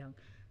very young.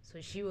 So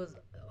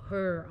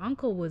her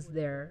uncle was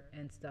there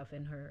and stuff,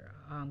 and her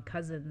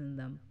cousins and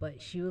them,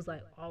 but she was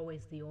like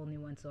always the only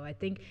one. So I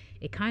think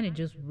it kind of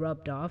just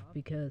rubbed off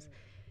because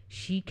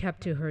she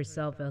kept to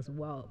herself as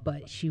well,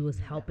 but she was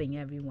helping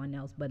everyone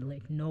else, but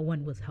like no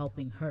one was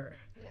helping her.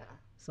 Yeah.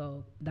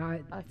 So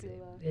that I feel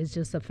that. it's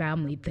just a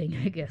family thing,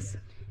 I guess.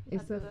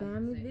 It's feel a that.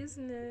 family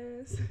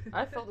business.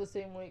 I felt the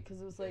same way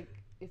because it was like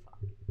if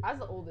as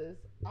the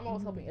oldest, I'm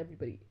always helping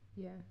everybody.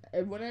 Yeah.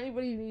 And when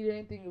anybody needed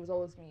anything, it was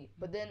always me.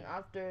 But then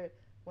after,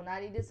 when I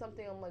needed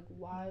something, I'm like,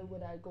 why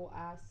would I go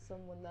ask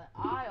someone that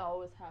I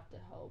always have to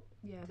help?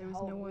 Yeah, to there was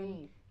help no one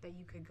me? that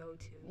you could go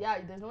to.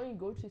 Yeah, there's no one you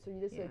go to, so you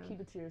just like Yeah. keep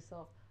it to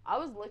yourself. I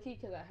was lucky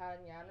because I had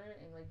Nyanner,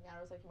 and like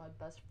Nyanner was like my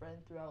best friend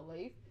throughout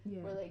life.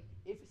 Yeah. Where like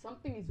if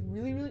something is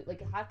really really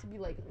like it had to be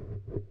like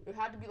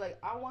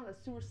I want to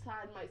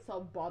suicide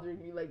myself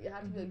bothering me, like it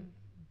had to be like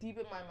deep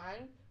in my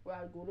mind where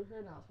I'd go to her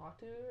and I'll talk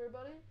to her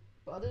about it.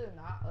 But other than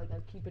that, like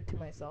I'd keep it to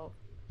myself.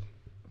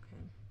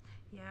 Okay.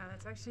 Yeah,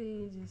 that's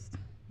actually just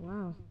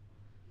wow.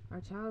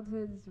 Our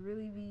childhoods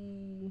really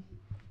be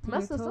taking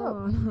Messed a us toll up.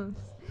 on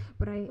us.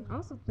 But I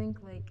also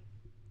think like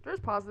There's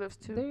positives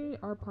too. there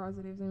are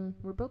positives, and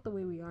we're built the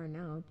way we are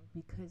now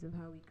because of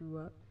how we grew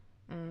up.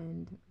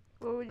 And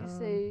What would you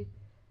say,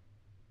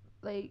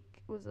 like,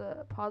 was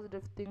a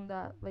positive thing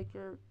that like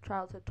your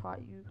childhood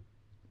taught you?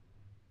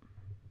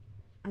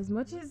 as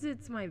much as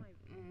it's my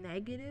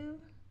negative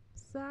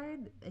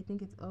side, I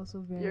think it's also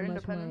very Your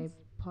much my independence?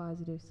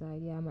 positive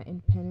side. Yeah, my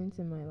independence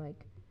and my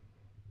like.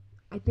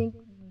 I think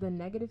the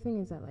negative thing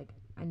is that like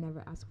I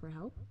never ask for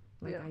help.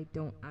 Like Yeah. I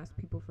don't ask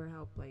people for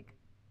help like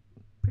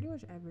pretty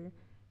much ever.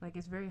 Like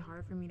it's very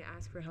hard for me to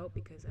ask for help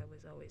because I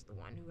was always the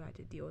one who had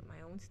to deal with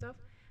my own stuff.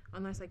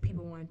 Unless like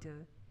people wanted to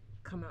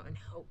come out and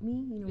help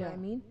me, you know what Yeah. I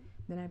mean?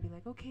 Then I'd be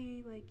like,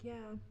 okay, like yeah.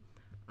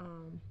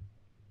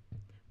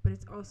 But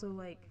it's also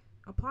like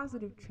a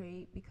positive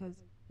trait because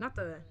not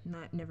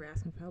never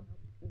asking for help,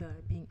 the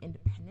being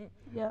independent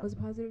Yeah. was a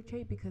positive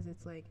trait because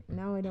it's like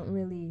now I don't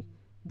really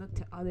look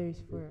to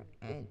others for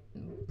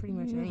pretty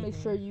much You anything. make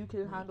sure you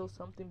can handle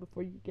something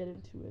before you get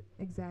into it.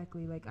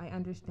 Exactly. Like I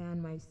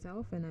understand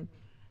myself and I'm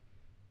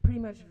pretty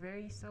much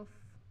very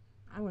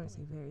I wouldn't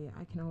say very,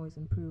 I can always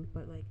improve,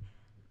 but like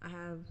I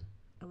have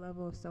a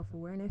level of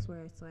self-awareness where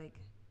it's like,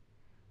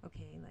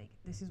 okay, like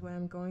this is what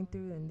I'm going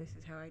through and this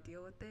is how I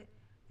deal with it.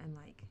 And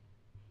like,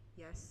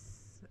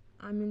 yes,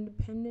 I'm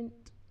independent,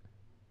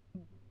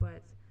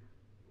 but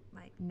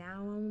like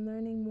now I'm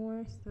learning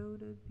more so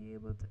to be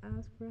able to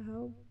ask for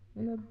help.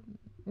 Yeah.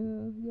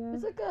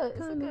 It's like a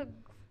Kinda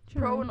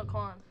pro trying. and a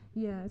con.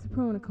 Yeah, it's a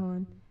pro and a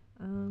con.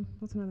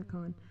 What's another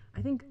con?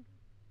 I think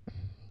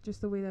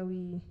just the way that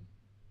we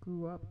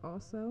grew up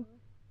also.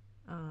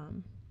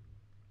 Um,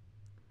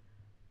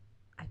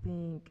 I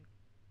think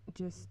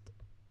just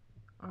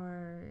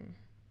our,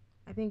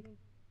 I think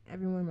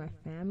everyone in my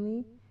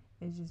family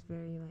is just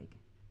very like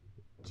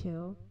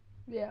chill.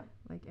 Yeah.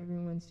 Like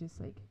everyone's just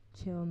like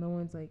chill. No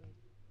one's like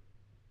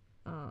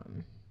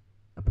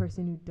a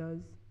person who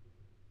does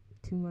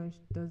too much,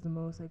 does the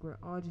most. Like we're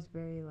all just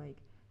very like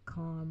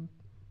calm.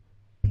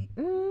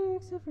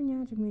 Except for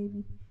Nyajuk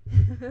maybe.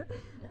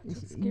 It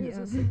scares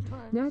us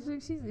sometimes.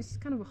 Nyajuk, she's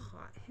kind of a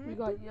hothead. We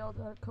got yelled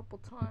at a couple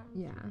times.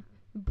 Yeah,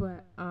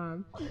 but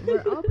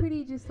we're all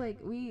pretty just like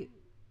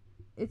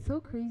it's so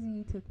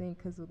crazy to think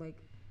because like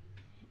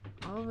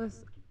all of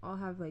us all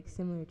have like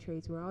similar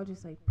traits. We're all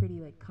just like pretty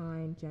like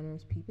kind,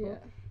 generous people.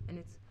 Yeah. And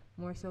it's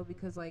more so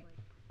because like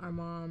our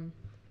mom,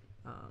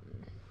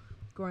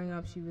 growing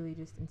up, she really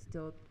just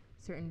instilled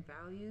certain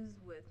values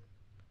with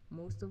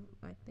most of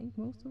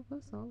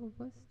us, all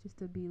of us, just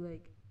to be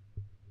like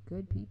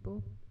good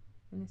people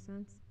in a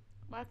sense.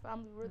 My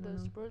family,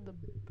 Mm.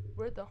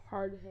 we're the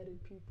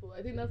hard-headed people.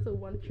 I think that's the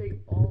one trait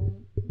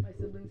all my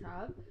siblings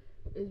have.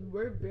 Is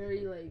we're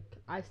very like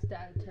I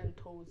stand 10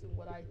 toes in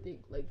what I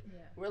think. Like Yeah.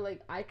 we're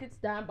like I could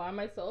stand by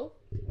myself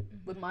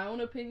with my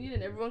own opinion,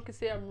 and everyone can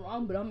say I'm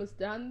wrong, but I'm gonna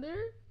stand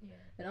there Yeah.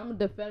 and I'm gonna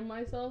defend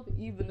myself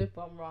even if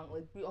I'm wrong.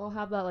 Like we all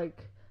have that like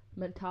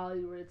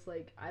mentality where it's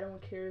like I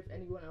don't care if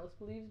anyone else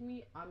believes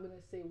me. I'm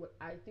gonna say what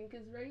I think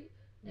is right,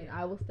 and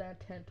Yeah. I will stand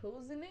 10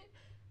 toes in it,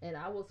 and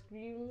I will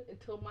scream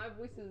until my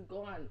voice is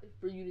gone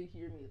for you to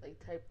hear me, like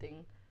type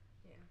thing.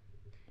 Yeah.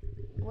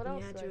 What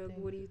else? Yeah, do I Jug,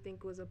 think? what do you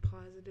think was a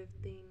positive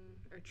thing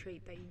or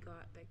trait that you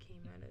got that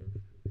came out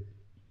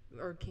of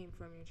or came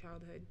from your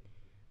childhood?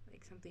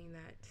 Like something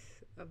that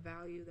a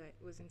value that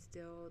was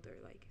instilled or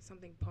like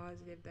something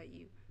positive that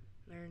you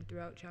learned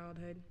throughout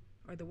childhood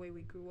or the way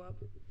we grew up?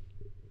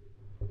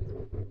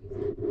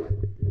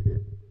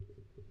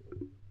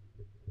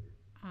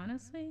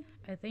 Honestly,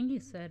 I think you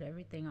said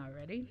everything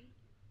already.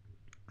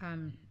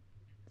 Um,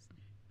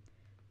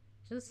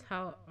 just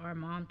how our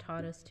mom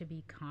taught us to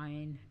be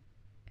kind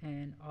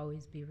and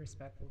always be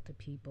respectful to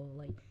people.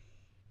 Like,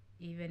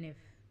 even if,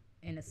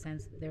 in a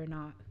sense, they're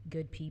not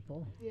good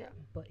people, Yeah.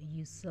 but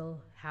you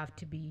still have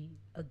to be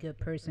a good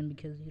person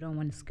because you don't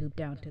want to scoop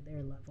down to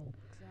their level.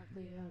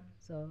 Exactly. Yeah.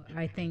 So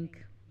I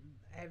think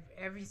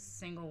every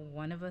single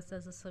one of us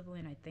as a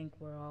sibling, I think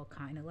we're all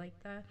kind of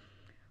like that.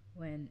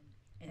 When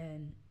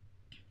and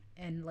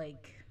and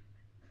like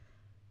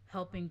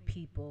helping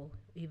people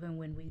even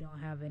when we don't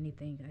have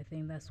anything. I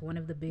think that's one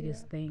of the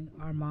biggest thing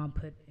our mom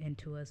put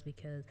into us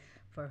because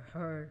for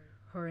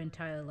her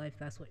entire life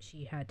that's what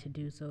she had to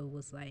do. So it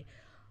was like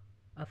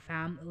a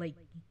family like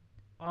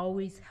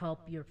always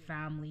help your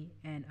family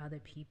and other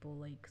people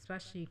like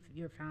especially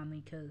your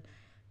family because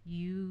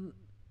you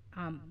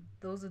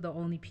those are the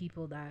only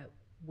people that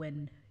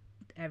when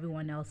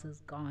everyone else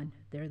is gone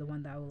they're the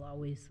one that will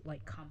always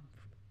like come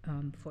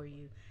for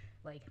you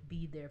like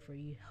be there for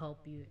you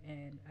help you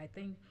and I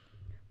think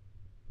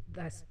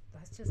that's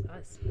just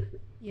us.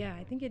 Yeah,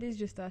 I think it is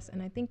just us,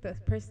 and I think the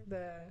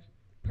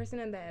person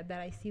in that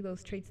I see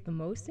those traits the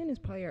most in is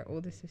probably our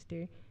older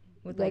sister,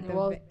 with like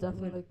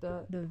definitely with like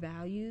that. the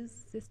values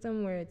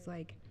system where it's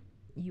like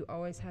you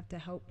always have to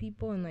help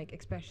people and like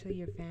especially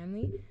your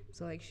family.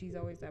 So like she's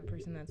always that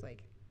person that's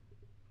like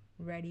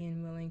ready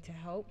and willing to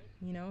help,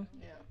 you know,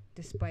 Yeah.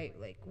 despite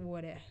like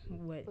what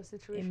What it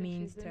situation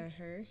means she's to in.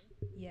 her.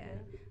 Yeah,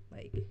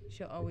 like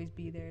she'll always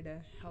be there to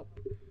help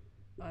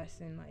us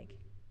and like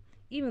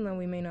even though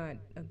we may not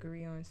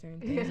agree on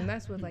certain things, and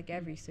that's with like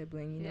every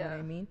sibling, you know what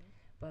I mean?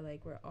 But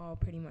like we're all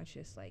pretty much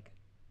just like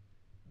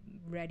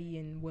ready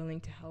and willing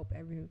to help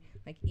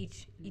like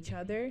each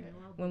other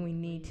when we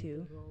need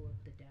to. The role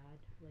of the dad,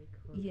 like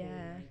her Yeah.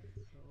 whole life,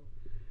 so.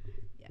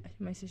 Yeah,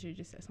 my sister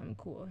just said something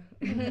cool.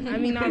 I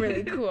mean, not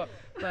really cool,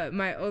 but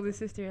my older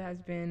sister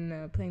has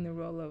been playing the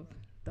role of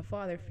the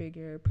father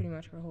figure pretty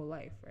much her whole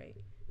life, right?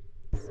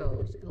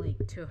 So,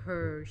 like, to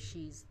her,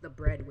 she's the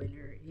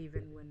breadwinner,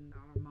 even when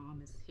our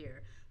mom is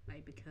here.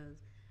 Like, because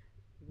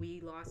we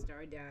lost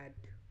our dad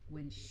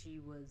when she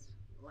was,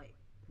 like,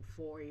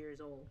 4 years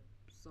old.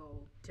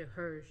 So, to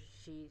her,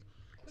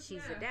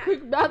 she's a dad.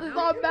 Quick math is No?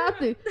 not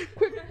mathing.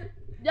 Quick.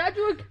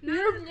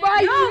 You're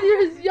 5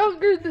 years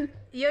younger than.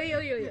 Yo.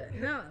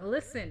 No,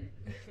 listen.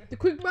 The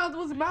quick math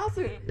was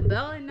mousing.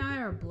 Belle and I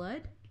are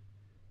blood,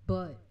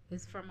 but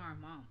it's from our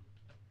mom.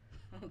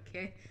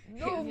 Okay?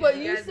 No, If but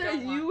you guys said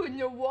don't want- you and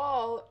your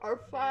wall are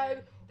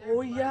 5. They're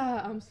Oh blood.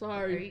 yeah, I'm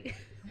sorry. Right?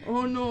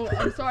 Oh no,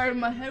 I'm sorry.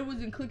 My head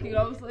wasn't clicking.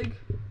 I was like,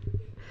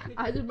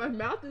 either my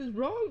math is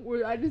wrong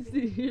or I just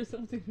didn't hear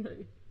something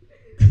right.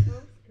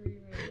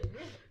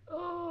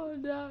 Oh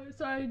no,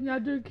 sorry. Now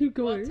just keep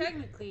Well, going.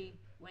 technically,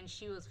 when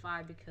she was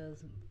 5,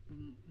 because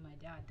my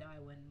dad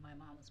died when my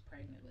mom was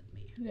pregnant with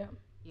me. Yeah.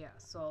 Yeah,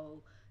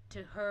 so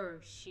to her,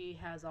 she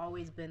has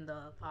always been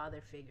the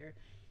father figure.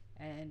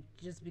 and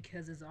just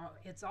because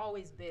it's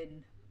always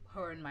been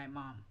her and my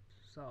mom.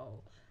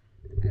 So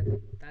I,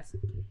 that's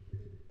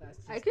just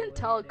I the can way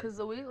tell it because is.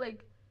 the way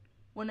like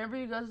whenever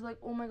you guys are like,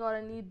 oh my god,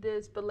 I need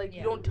this, but like you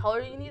Yeah. don't tell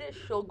her you need it,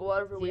 she'll go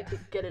out of her way Yeah. to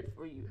get it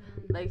for you.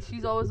 Like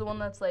she's always the one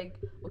that's like,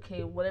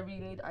 okay, whatever you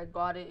need, I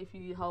got it. If you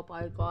need help,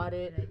 I got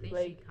it. And I think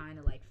Like she kind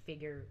of like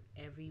figure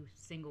every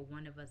single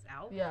one of us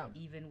out. yeah,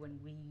 Even when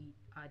we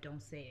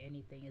don't say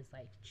anything, it's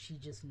like she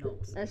just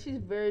knows. and she's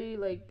very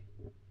like,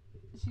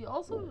 she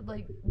also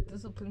like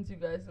disciplines you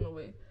guys in a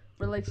way.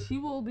 Where like she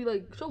will be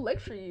like she'll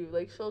lecture you,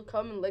 like she'll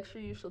come and lecture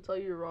you, she'll tell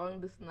you you're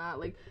wrong, this and that.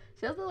 Like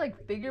she has that like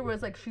figure where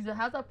it's like she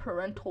has that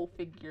parental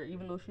figure,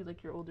 even though she's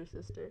like your older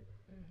sister.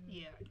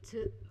 Yeah.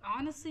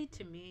 Honestly,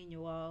 to me and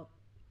you all,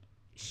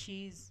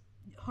 she's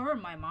her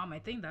and my mom. I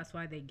think that's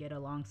why they get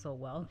along so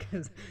well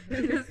because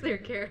their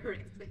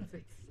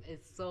characteristics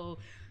is so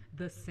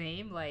the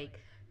same.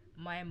 Like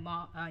my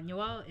mom,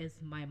 Noelle is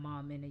my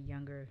mom in a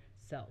younger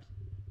self.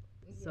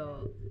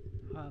 So,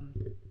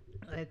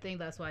 I think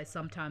that's why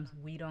sometimes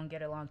we don't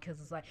get along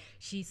because it's like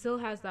she still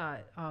has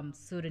that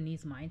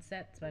Sudanese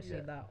mindset, especially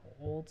Yeah. that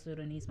old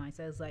Sudanese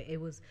mindset. It's like it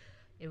was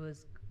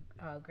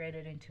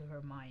graded into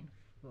her mind,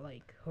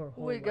 like her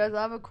whole. Wait, guys,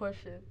 I have a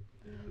question.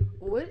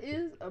 What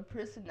is a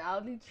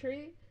personality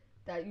trait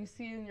that you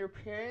see in your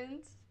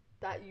parents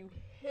that you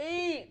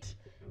hate,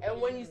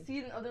 and when you see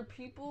it in other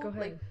people, Go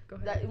ahead. like Go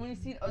ahead. that when you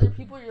see it in other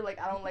people, you're like,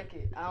 I don't like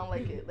it. I don't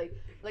like it.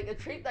 Like a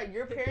trait that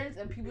your parents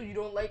and people you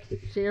don't like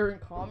share in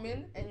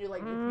common, and you're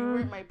like, if you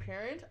weren't my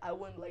parent, I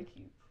wouldn't like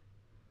you.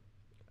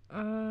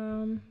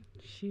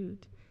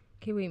 Shoot.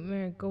 Okay, wait,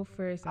 Mary, go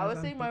first. I as would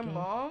I'm say my thinking.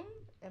 mom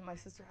and my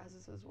sister has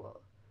this as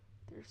well.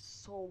 They're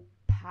so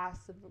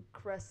passive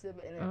aggressive,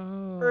 and it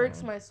Oh.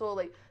 irks my soul.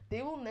 Like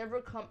they will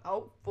never come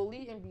out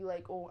fully and be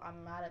like, "Oh,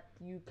 I'm mad at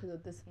you because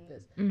of this and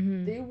this."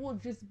 Mm-hmm. They will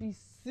just be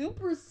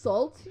super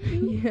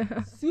salty,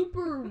 Yeah.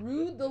 super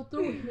rude. They'll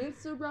throw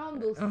hints around.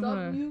 They'll Uh-huh.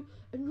 sub you,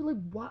 and you're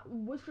like, "What?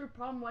 What's your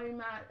problem? Why are you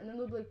mad?" And then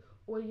they'll be like,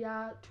 "Oh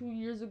yeah, 2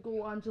 years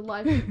ago on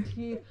July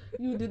 15th,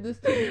 you did this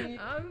to me,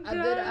 I'm and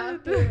then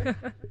after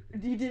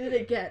you did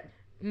it again."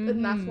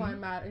 And that's why I'm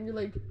mad. And you're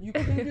like, you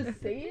couldn't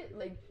just say it?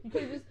 Like, you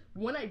couldn't just,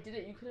 when I did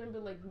it, you couldn't be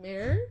like,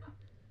 Mare,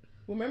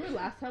 remember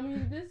last time we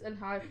did this and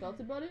how I felt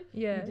about it?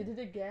 Yeah. You did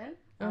it again.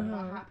 I'm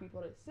not Uh-huh. happy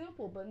about it.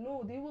 Simple, but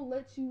no, they will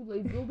let you,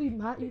 like, they'll be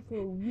mad at you for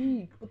a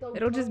week without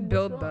It'll telling just you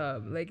build what's wrong.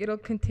 up. Like, it'll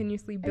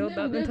continuously And build then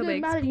up they're until they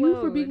mad explode. at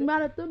you for being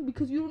mad at them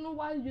because you don't know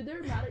why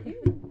they're mad at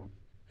you.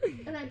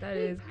 And I That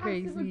hate is passive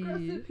crazy.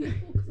 aggressive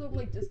people because I'm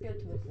like, just get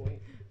to the point.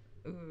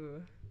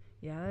 Ooh.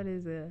 Yeah,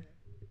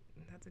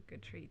 that's a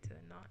good trait to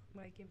not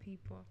liking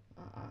people.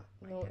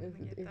 No, if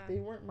definitely get that. they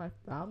weren't my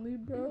family, My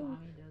bro,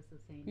 mommy does the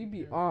same. we'd be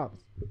because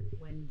ops.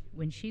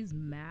 when she's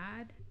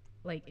mad,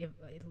 like if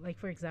like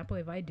for example,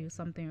 if I do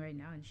something right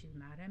now and she's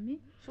mad at me,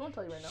 She won't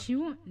tell you right now. she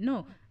won't.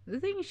 No, the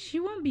thing is, she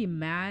won't be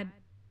mad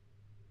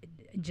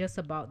just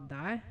about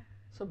that.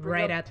 She'll bring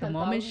Right up at the 10,000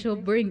 moment, she'll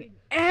things. bring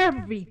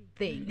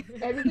everything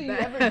Everything you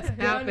that ever has done in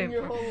happened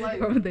your whole life.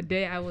 from the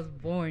day I was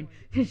born.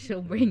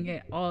 She'll bring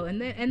it all,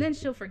 and then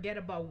she'll forget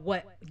about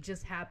what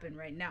just happened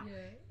right now,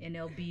 and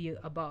it'll be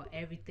about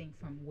everything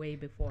from way I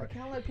before.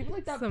 can't like people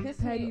like that Some piss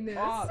me pettiness.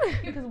 off.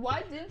 Because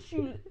why didn't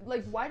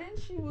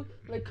you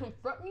like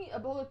confront me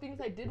about the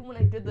things I did when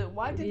I did that?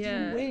 Why did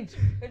Yeah. you wait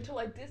until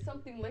I did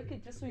something like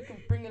it just so you can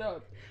bring it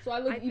up? So I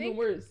look I even think-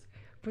 worse.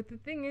 But the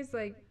thing is,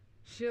 like,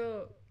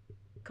 she'll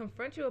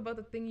confront you about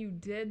the thing you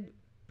did.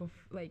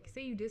 Like,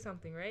 say you did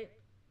something, right?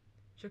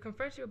 She'll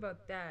confront you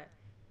about that,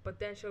 but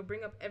then she'll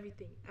bring up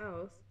everything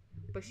else.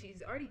 But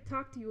she's already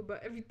talked to you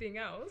about everything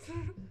else.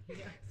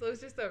 So it's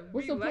just a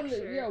What's the point?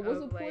 re-lecture What's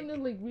the of, point of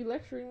like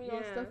re-lecturing me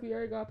on Yeah. stuff we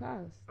already got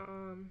past?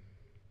 For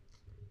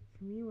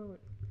me, what would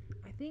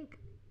I think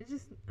it's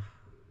just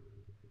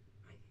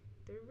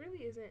there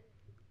really isn't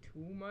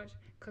too much.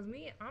 Cause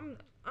me, I'm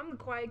the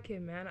quiet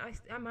kid, man.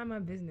 I mind my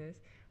business.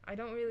 I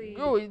don't really.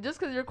 Bro, just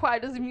because you're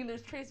quiet doesn't mean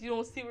there's traits you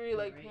don't see where you're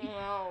like, Right.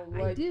 wow. I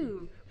Like,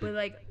 do, but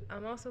like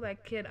I'm also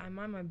that kid. I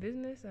mind my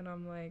business, and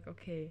I'm like,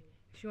 okay,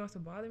 if she wants to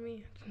bother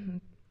me,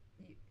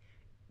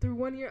 through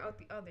one ear out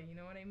the other. You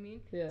know what I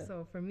mean? Yeah.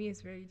 So for me,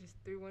 it's very just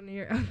through one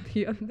ear out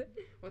the other,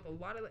 with a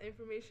lot of the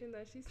information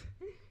that she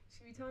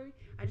be telling me.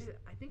 I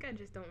think I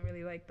just don't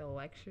really like the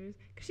lectures,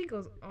 cause she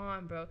goes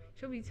on, bro.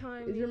 She'll be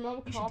telling Is me. your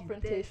mom you should do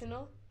this.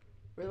 confrontational?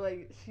 Where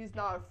like she's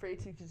not afraid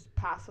to just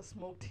pass a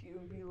smoke to you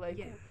and be like,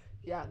 Yeah.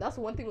 yeah, that's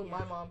one thing with my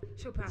Yeah. mom.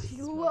 She'll pass. She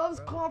the smoke, loves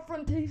bro.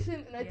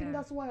 confrontation, and I Yeah. think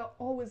that's why I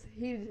always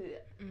hated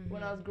it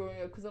when I was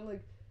growing up. Because I'm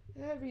like,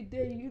 every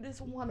day you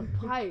just want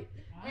to fight.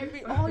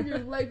 All your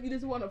life you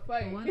just want to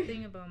fight. One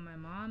thing about my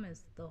mom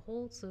is the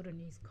whole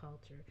Sudanese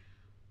culture.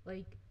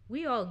 Like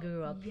we all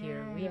grew up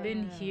here. We've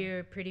been Yeah.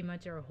 here pretty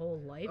much our whole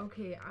life.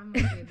 Okay, I'm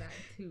gonna say that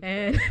too.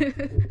 And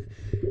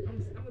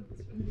I'm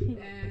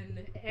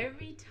and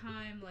every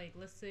time, like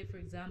let's say for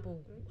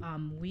example,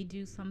 we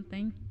do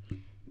something,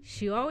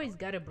 she always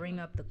got to bring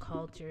up the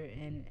culture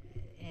and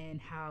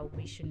how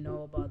we should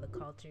know about the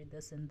culture,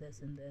 this and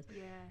this and this.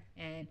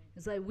 Yeah. And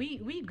it's like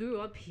we grew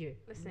up here.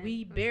 Listen, we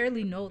listen.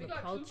 barely know We the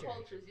got culture. two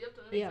cultures. You have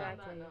to Yeah. understand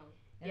Exactly. that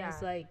now. And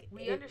it's Yeah, like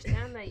we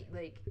understand that,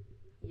 like,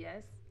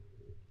 yes,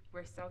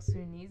 we're South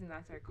Sudanese and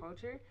that's our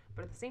culture,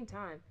 but at the same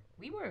time,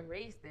 we weren't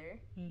raised there.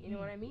 You know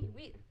what I mean?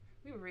 We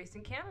were raised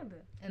in Canada.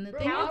 And the Bro,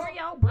 thing is, Calgary,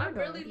 I Alberta.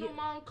 barely know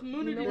my own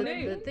community know what I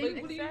name. mean? The thing-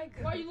 Like, what do you,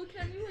 Exactly. why are you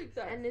looking at me like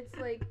that? And it's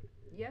like,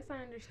 yes, I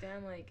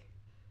understand, like,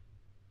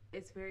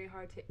 it's very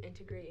hard to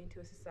integrate into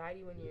a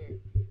society when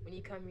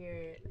you come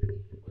here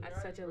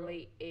at such a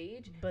late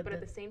age. But But at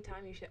the- the same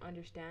time, you should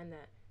understand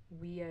that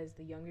we, as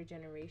the younger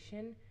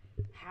generation,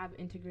 have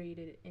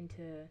integrated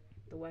into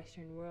the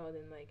Western world,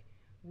 and like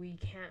we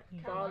can't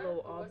follow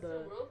all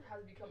the. world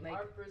has become like,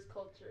 our first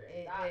culture,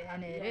 it- that it-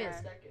 and has it become our is.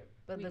 second.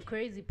 but we the ca-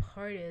 crazy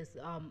part is,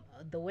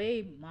 the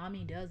way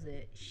mommy does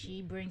it,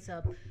 she brings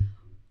up,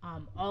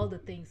 all the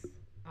things,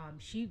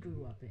 she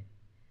grew up in.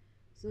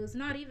 So it's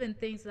not even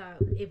things that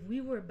if we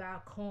were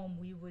back home,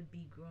 we would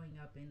be growing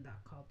up in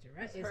that culture,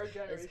 right? It's her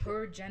generation. It's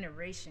her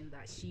generation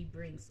that she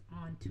brings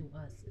on to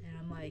us, and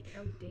I'm like,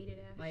 Outdated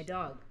ass. my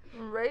dog.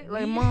 Right?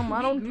 Like, We- mom, I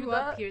we don't grew do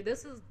up that. here.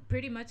 This is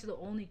pretty much the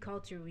only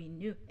culture we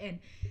knew, and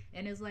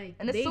it's like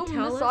And it's they so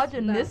tell us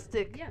that-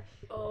 misogynistic. yeah,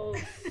 Oh,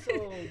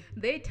 so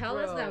they tell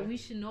us that Bro. we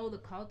should know the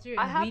culture. And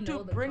I have we to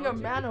know the bring a culture.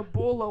 man a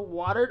bowl of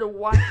water to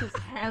wash his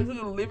hands in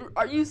the living room.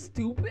 Are you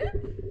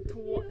stupid?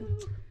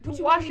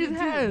 To wash his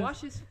hands.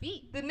 Wash his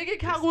feet. The nigga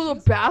can't go to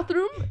the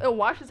bathroom and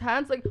wash his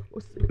hands like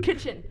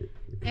kitchen.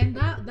 And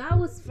that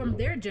was from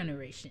their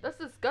generation. That's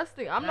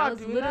disgusting. I'm That not was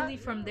doing literally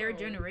that. from their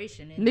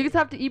generation. And Niggas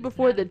have to eat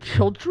before the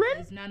children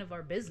it's none of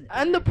our business.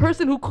 and the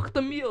person who cooked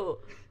the meal.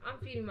 I'm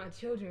feeding my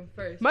children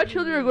first. My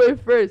children are going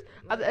first.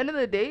 At the end of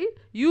the day,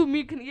 you and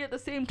me can eat at the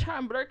same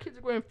time, but our kids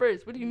are going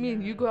first. What do you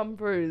mean? You No. come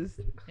first.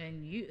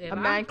 And you, if A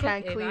I'm man cook-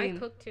 can't If I clean.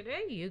 cook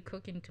today, you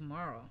cooking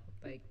tomorrow.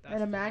 Like that's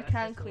And a man that's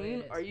can't just the way it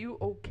clean. is. Are you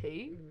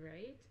okay?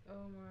 Right? Oh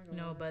my god.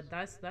 No, but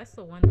that's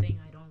the one thing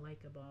I don't like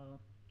about.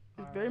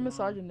 It's our very mom,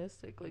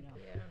 misogynistic. you Like,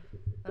 know. Yeah,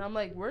 and I'm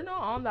like, we're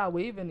not on that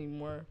wave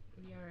anymore.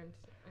 we aren't.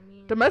 I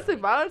mean, Domestic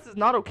like, violence is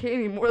not okay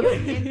anymore.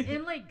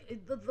 and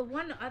like the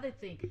one other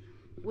thing,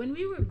 when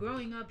we were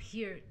growing up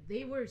here,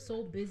 they were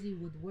so busy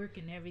with work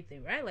and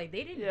everything, right? Like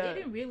they Yeah.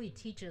 didn't really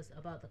teach us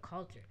about the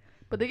culture.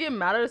 But they get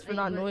mad at us for Like,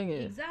 not but- knowing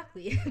it.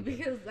 Exactly,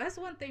 because that's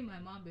one thing my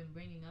mom been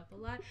bringing up a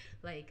lot.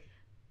 Like,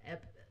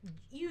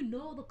 you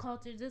know the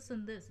culture, this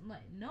and this. I'm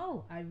like,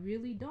 no, I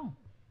really don't.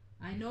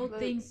 I know Like-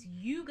 things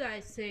you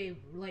guys say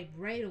like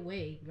right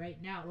away,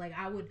 right now. Like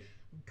I would,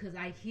 because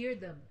I hear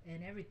them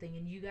and everything,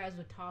 and you guys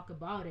would talk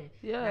about it.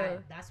 Yeah.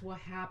 That's what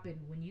happened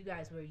when you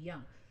guys were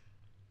young.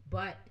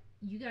 But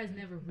you guys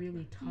never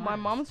really taught. My us.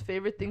 mom's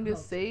favorite thing to Oh.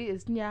 say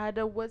is,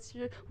 "Nyada,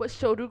 what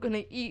shoulder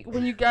gonna eat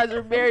when you guys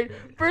are married?"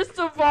 First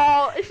of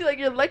all, she's like,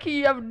 "You're lucky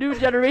you have a new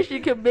generation.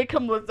 You can make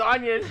him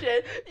lasagna and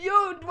shit."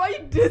 Yo, why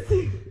you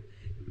dissing?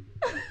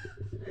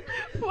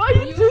 Why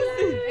you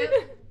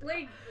dissing?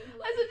 Like,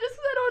 I said, just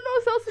 'cause I don't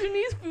know South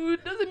Sudanese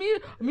food doesn't mean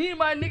me and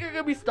my nigga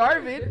gonna be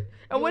starving.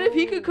 And what if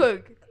he could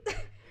cook?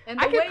 and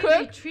I the way can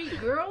they cook. treat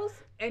girls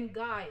and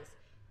guys,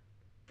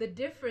 the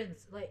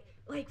difference,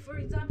 like for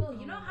example,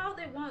 you know how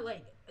they want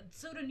like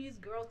Sudanese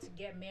girls to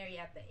get married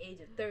at the age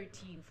of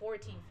 13,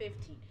 14,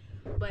 15,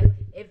 but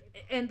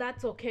and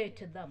that's okay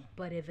to them.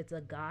 But if it's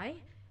a guy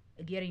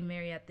getting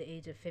married at the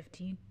age of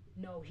 15,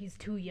 no, he's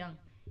too young.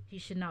 He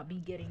should not be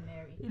getting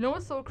married. You know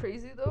what's so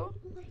crazy though?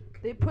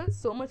 They put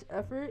so much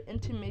effort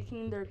into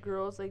making their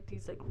girls like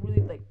these like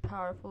really like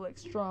powerful like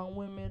strong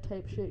women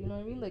type shit. You know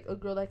what I mean? Like a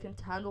girl that can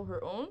handle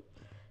her own,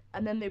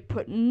 and then they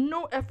put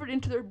no effort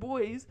into their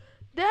boys.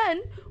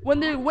 Then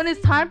when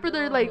it's time for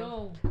their like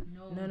No,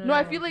 no,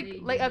 I feel they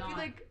like do I feel not.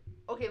 like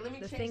okay. Let me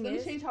The change. thing Let me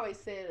is- change how I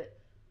say it.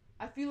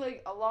 I feel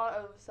like a lot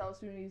of South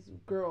Sudanese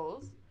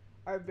girls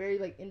are very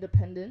like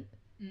independent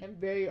Mm. and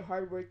very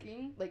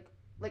hardworking.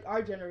 Like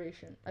our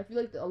generation. I feel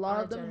like a lot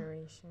our of them.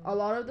 generation. A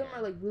lot of them Yeah.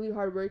 are like really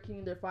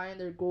hardworking. They're finding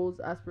their goals,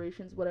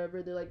 aspirations,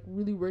 whatever. They're like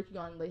really working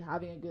on like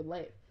having a good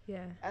life.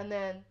 Yeah. And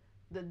then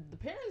the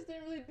parents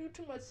didn't really do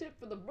too much shit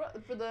for the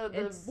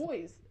It's-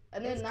 boys.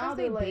 And then It's now 'cause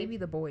they're they like baby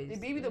the boys. they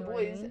baby you the know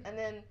what I boys. mean? And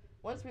then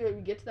once we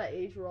get to that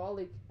age, we're all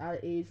like at an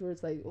age where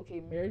it's like,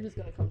 okay, marriage is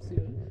gonna come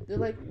soon. They're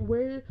like,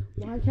 why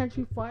can't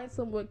you find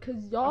someone?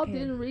 Cause y'all Okay.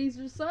 didn't raise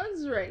your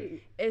sons right.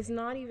 It's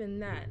not even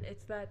that.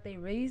 It's that they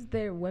raise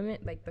their women,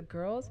 like the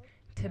girls,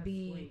 to As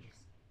be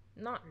slaves.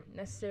 not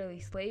necessarily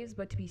slaves,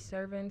 but to be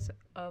servants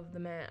of the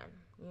man.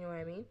 You know what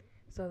I mean?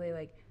 So they'll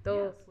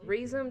slaves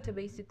raise them to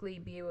basically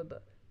be able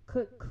to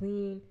cook,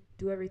 clean,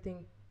 do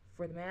everything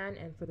for the man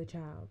and for the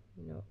child.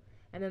 You know.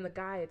 And then the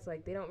guy, it's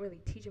like they don't really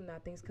teach him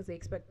that things because they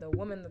expect the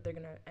woman that they're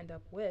gonna end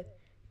up with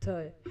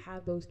to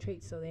have those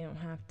traits, so they don't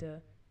have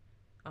to,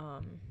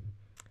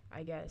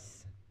 I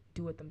guess,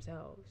 do it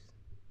themselves.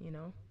 You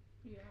know.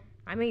 Yeah.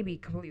 I may be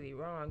completely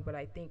wrong, but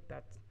I think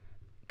that's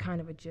kind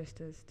of a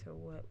gist as to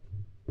what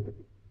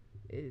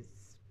is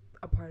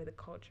a part of the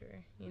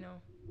culture, you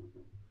know?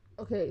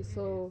 Okay,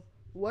 so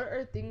what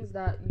are things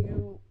that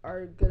you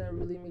are gonna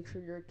really make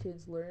sure your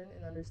kids learn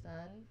and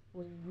understand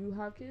when you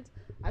have kids?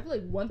 I feel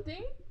like one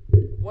thing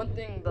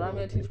that I'm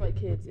gonna teach my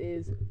kids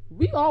is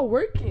we all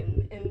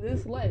working in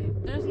this life.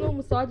 There's no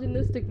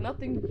misogynistic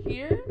nothing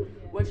here.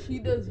 What she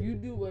does, you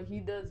do. What he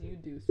does, you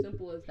do.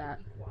 Simple as that.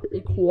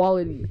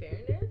 Equality.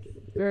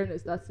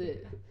 Fairness. That's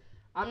it.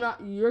 I'm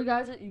not. You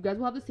guys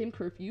will have the same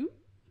curfew.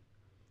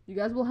 You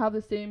guys will have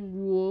the same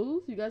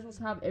rules. You guys will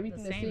have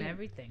everything The same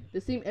everything.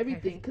 The same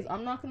everything. Because Everything.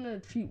 I'm not gonna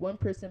treat one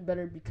person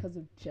better because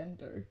of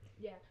gender.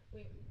 Yeah.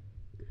 Wait.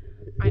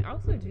 I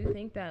also do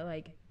think that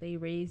like they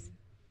raise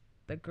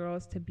the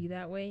girls to be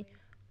that way,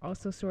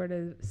 also sort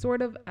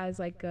of as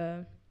like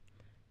a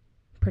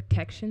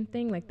protection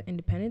thing, like the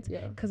independence,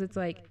 Yeah. because it's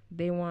like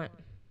they want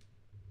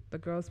the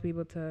girls to be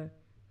able to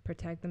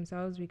protect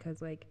themselves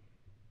because like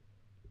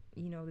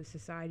the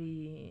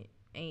society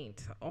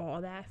ain't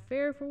all that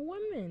fair for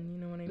women. You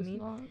know what I It's mean?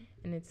 not.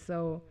 And it's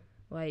so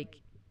like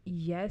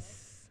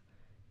yes,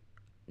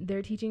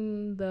 they're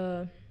teaching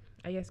the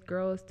I guess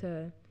girls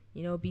to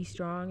be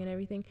strong and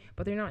everything,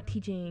 but they're not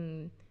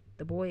teaching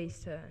the boys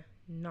to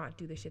not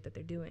do the shit that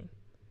they're doing,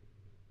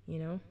 you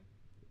know.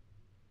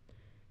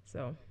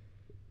 So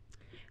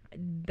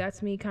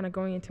that's me kind of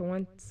going into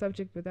one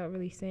subject without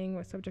really saying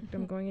what subject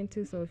I'm going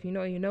into. So if you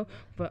know, you know.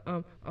 But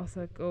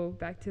also go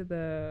back to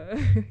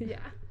the yeah.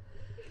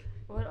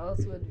 What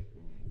else would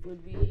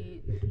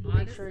we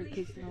make sure Honestly,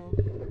 kids know?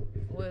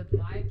 with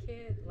my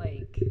kid,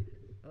 like,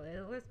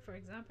 let's for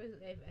example,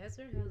 if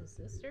Ezra has a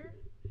sister,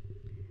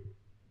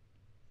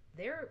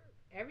 they're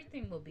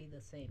everything will be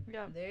the same.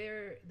 Yeah.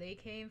 They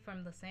came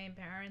from the same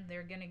parent.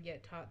 They're gonna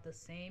get taught the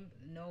same.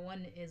 No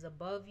one is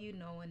above you.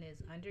 No one is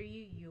under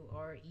you. You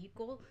are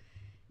equal.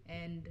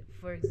 And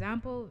for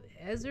example,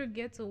 Ezra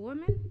gets a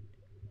woman.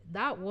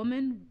 That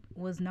woman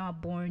was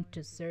not born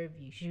to serve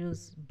you. She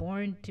was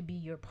born to be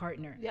your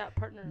partner, Yeah,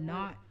 partner.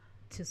 not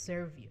to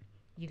serve you.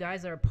 You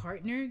guys are a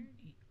partner.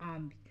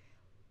 Um,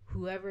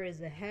 Whoever is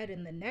the head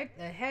and the neck,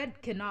 the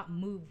head cannot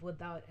move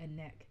without a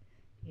neck.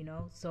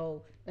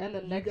 So And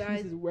the you next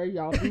guys- piece is where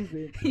y'all move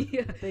it.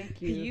 yeah,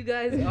 Thank you. you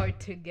guys are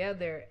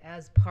together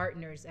as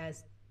partners,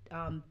 as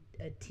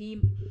a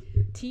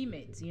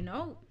teammates.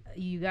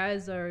 You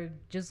guys are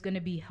just gonna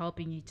be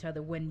helping each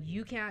other. When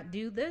you can't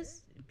do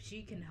this,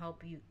 she can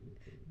help you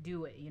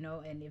do it.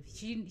 And if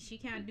she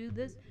can't do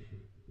this,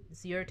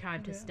 it's your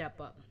time to Yeah. step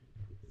up.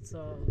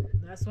 So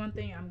that's one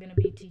thing I'm gonna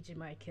be teaching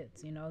my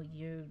kids.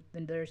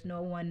 Then there's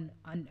no one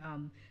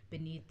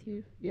beneath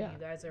you. Yeah. You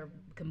guys are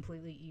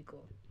completely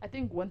equal. I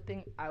think one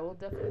thing I will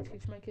definitely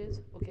teach my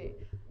kids. Okay,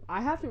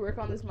 I have to work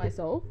on this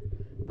myself,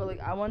 but like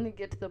I want to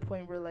get to the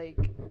point where like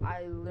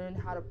I learn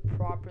how to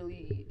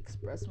properly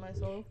express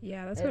myself,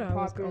 Yeah, that's And what I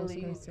was also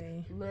properly gonna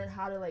say. learn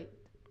how to like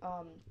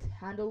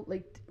handle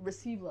like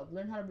receive love,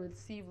 learn how to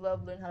receive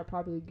love, learn how to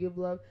properly give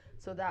love,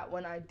 so that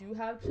when I do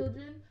have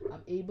children,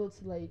 I'm able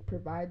to like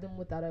provide them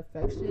with that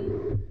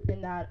affection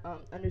and that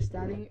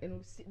understanding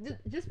and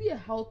just be a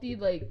healthy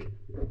like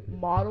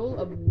model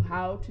of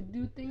how to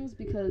do things,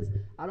 because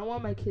I don't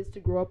want my kids to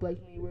grow up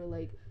like me where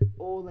like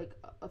like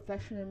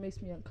affection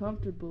makes me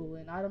uncomfortable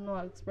and I don't know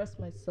how to express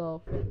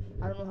myself and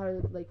I don't know how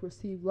to like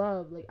receive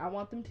love. Like I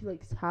want them to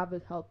like have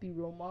a healthy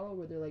role model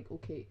where they're like,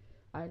 okay,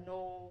 I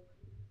know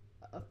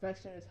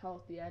affection is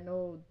healthy. I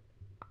know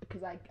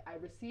because I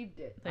received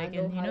it. I Like,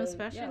 know and how to,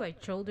 especially yeah.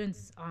 like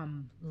children's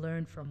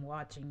learn from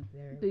watching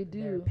They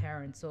their do.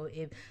 parents. So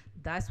if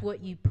that's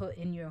what you put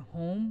in your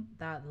home,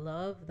 that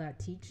love, that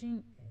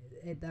teaching,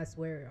 that's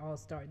where it all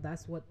starts.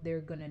 That's what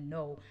they're gonna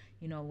know,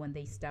 when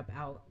they step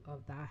out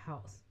of that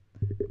house.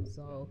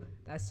 So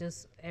that's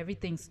just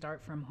everything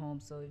start from home.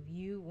 So if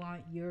you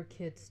want your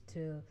kids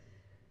to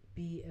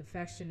be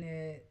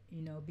affectionate,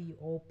 be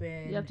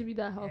open, You have to be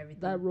that everything,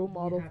 that role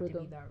model you have for to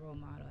them. be that role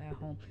model at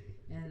home.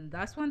 And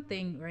that's one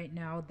thing right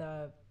now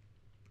that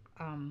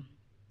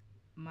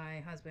my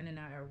husband and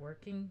I are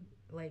working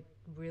like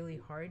really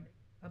hard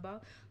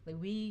about. Like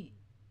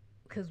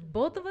because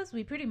both of us,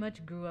 we pretty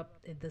much grew up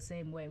in the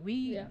same way. We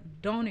Yeah.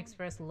 don't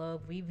express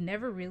love. We've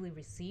never really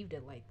received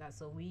it like that.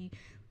 So we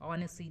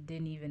honestly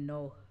didn't even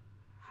know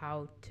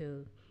how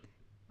to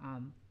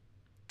um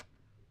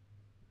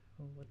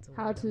what's the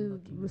How word I'm to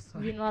looking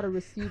for? you know how to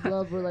receive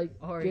love or like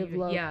Or give even,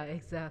 love. yeah,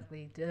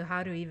 exactly,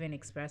 how to even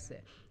express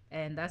it.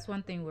 And that's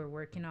one thing we're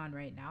working on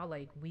right now.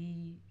 Like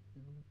we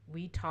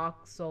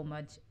talk so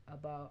much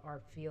about our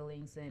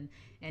feelings, and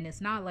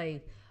it's not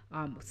like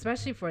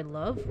especially for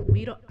love,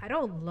 I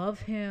don't love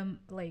him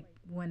like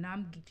when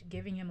I'm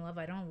giving him love.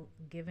 I don't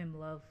give him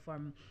love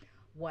from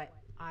what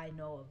I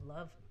know of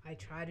love. I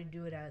try to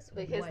do it as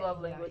Like his love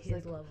language, his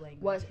like love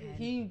language, What and,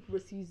 he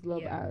receives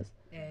love yeah. as.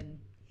 and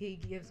he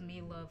gives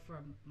me love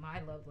from my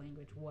love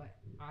language, what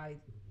I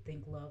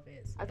think love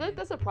is. I feel like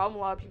that's a problem a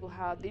lot of people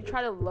have. They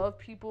try to love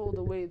people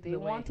the way they The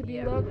way- want to be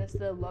yeah. loved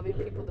instead of loving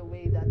people the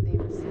way that they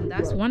receive And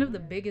that's love. one of the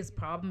biggest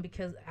problem,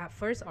 because at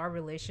first our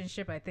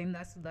relationship, I think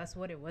that's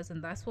what it was,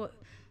 and that's what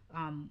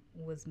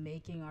was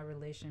making our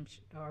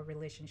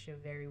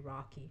relationship very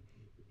rocky.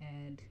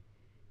 And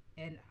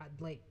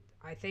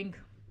I think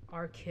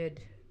our kid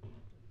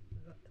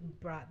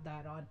brought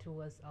that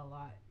onto us a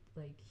lot.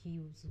 Like he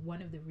was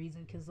one of the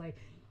reasons, because like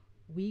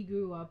we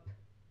grew up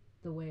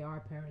the way our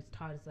parents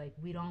taught us. Like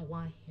we don't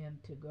want him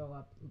to grow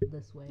up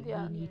this way.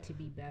 Yeah. We need to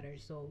be better.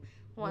 So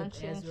One with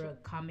change. Ezra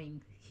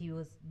coming, he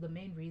was the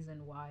main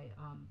reason why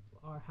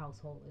our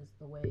household is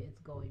the way it's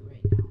going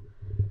right now.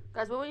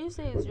 Guys, what would you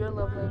say is your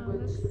love language?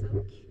 That's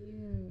so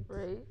cute.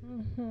 Right?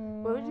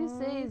 Mm-hmm. What would you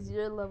say is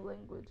your love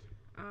language?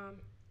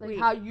 Like Wait,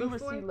 how you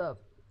before- receive love.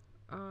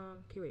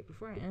 Okay, wait.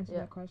 Before I answer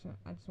Yeah. that question,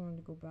 I just wanted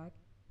to go back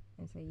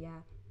and say,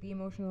 yeah, be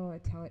emotional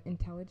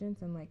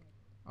intelligence and like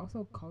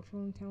also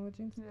cultural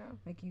intelligence. Yeah.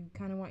 Like you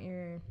kind of want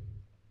your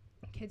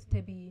kids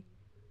to be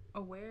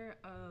aware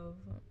of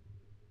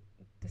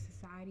the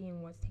society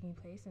and what's taking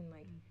place, and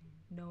like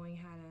knowing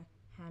how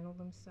to handle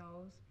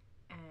themselves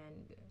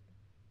and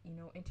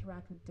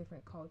interact with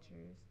different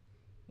cultures.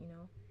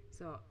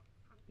 So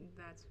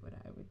that's what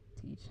I would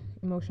teach: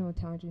 emotional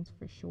intelligence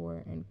for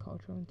sure, and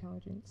cultural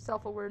intelligence,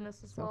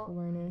 Self-awareness as well.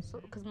 self-awareness. So,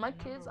 because my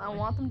kids, I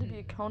want them to be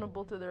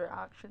accountable to their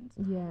actions.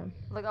 Yeah.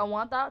 Like, I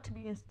want that to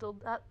be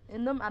instilled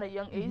in them at a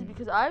young age,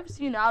 because I've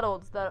seen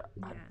adults that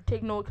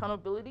take no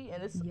accountability,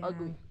 and it's Yeah.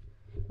 ugly.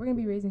 We're gonna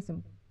be raising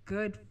some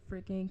good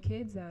freaking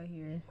kids out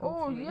here. Oh,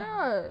 hopefully.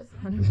 yeah.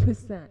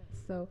 100%.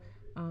 So,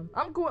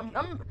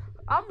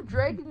 I'm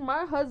dragging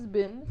my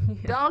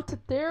husband down to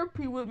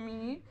therapy with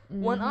me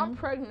when I'm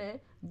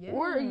pregnant,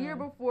 or a year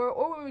before,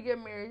 or when we get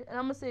married, and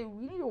I'm gonna say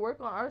we need to work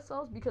on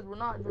ourselves because we're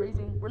not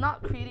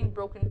creating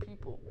broken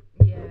people.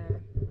 Yeah,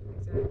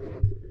 exactly.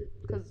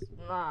 Cause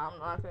I'm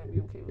not gonna be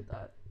okay with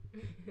that.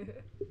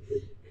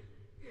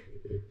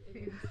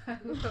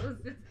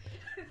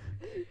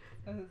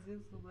 I was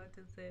just about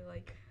to say,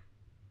 like,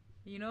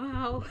 you know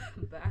how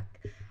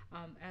back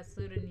as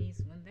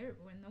Sudanese, when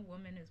the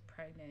woman is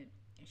pregnant,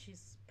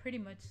 she's pretty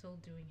much still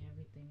doing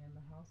everything in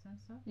the house and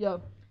stuff.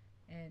 Yep.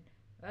 And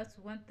that's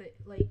one thing.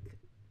 Like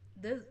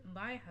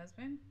my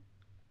husband,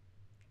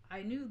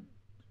 I knew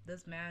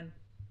this man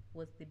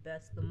was the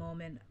best the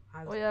moment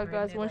I was. Oh yeah,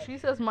 pregnant. guys. When like, she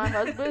says my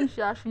husband,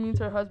 she actually means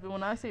her husband.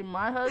 When I say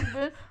my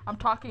husband, I'm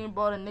talking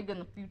about a nigga in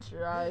the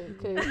future.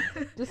 Okay,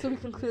 just so we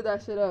can clear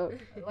that shit up.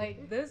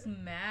 like this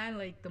man,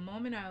 like the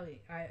moment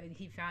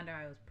he found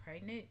out I was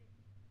pregnant,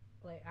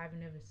 like I've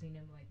never seen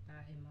him like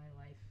that in my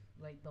life.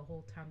 Like the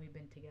whole time we've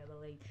been together,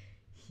 like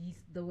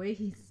the way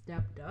he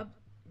stepped up.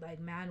 Like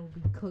man will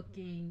be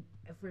cooking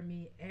for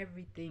me,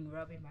 everything,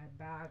 rubbing my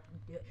back,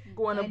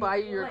 Going to buy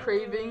you your like,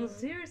 cravings.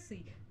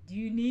 Seriously, do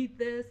you need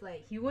this?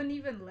 Like he wouldn't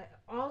even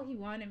all he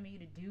wanted me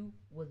to do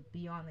was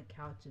be on the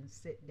couch and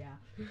sit down,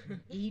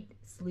 eat,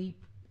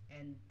 sleep,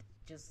 and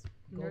just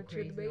go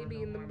Nurture the crazy on baby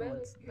the in the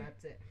hormones. belly.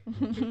 That's it.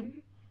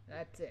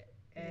 That's it.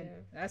 And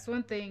that's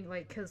one thing,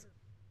 like, because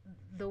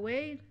the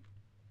way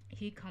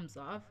he comes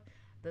off,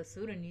 the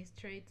Sudanese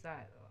traits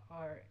that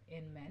are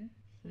in men,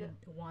 he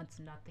wants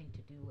nothing to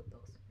do with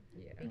those.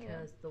 Yeah.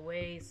 Because the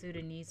way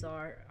Sudanese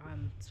are,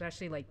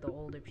 especially like the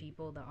older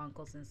people, the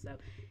uncles and stuff,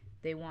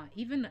 they want,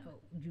 even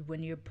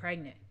when you're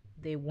pregnant,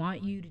 they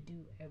want you to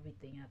do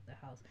everything at the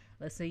house.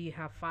 Let's say you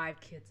have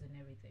 5 kids and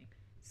everything.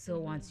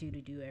 Still wants you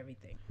to do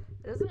everything.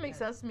 It doesn't make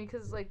sense to me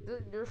because like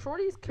your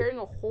shorty's carrying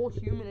a whole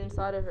human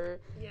inside of her,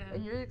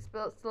 and you're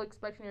still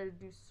expecting her to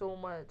do so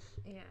much.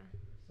 Yeah.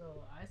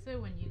 So I say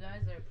when you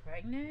guys are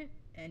pregnant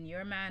and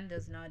your man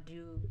does not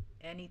do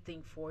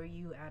anything for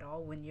you at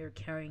all when you're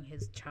carrying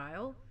his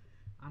child,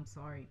 I'm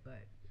sorry,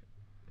 but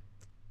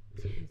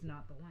he's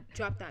not the one.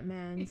 Drop that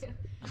man.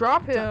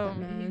 Drop Drop that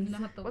him. man. He's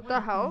not the What one.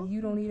 the hell?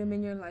 You don't need him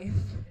in your life.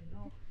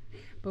 No.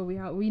 But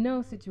we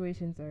know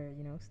situations are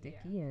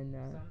sticky, and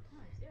Sometimes,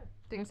 yeah.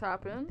 Things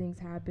happen. things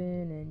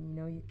happen, and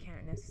you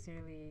can't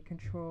necessarily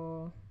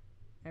control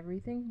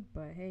everything.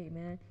 But hey,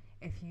 man,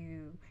 if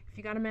you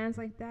got a man's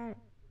like that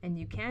and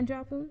you can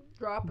drop him,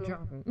 Drop him.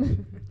 drop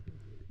him.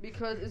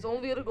 Because it's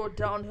only gonna go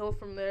downhill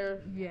from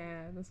there.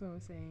 Yeah, that's what I'm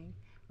saying.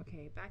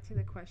 Okay, back to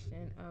the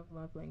question of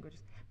love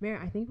languages. Mary,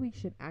 I think we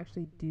should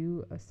actually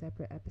do a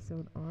separate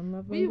episode on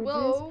love We languages.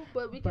 will,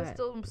 but we can but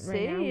still right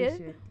say now we it.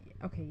 should.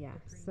 Okay, yeah.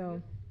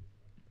 So,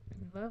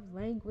 love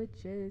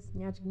languages.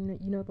 Yeah,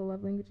 you know the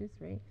love languages,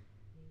 right?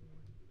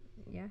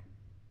 Yeah.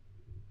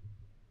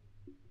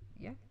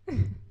 Yeah.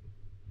 I'm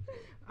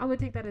gonna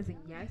take that as a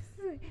yes.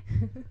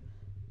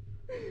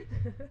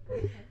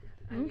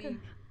 I mean,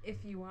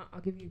 if you want,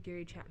 I'll give you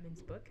Gary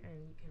Chapman's book and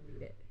you can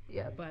read it.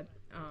 Yeah. But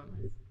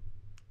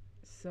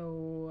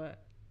so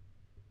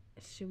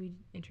should we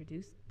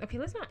introduce? Okay,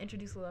 let's not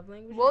introduce the love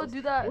language. We'll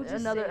do that we'll in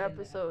just another say-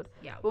 episode.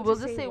 Yeah, We'll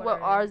just say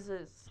what our- ours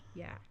is.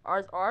 Yeah.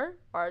 Ours are.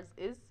 Ours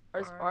is.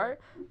 Ours Our- are.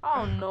 I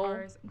don't know.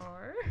 Ours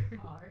are.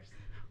 Ours.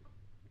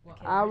 Well,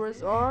 Okay.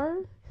 Ours are.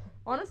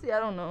 Honestly, I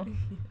don't know.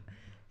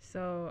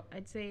 So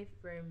I'd say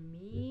for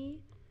me,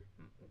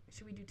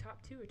 should we do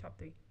top 2 or top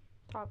 3?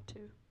 Top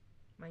 2.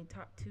 My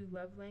top 2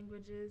 love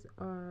languages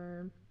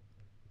are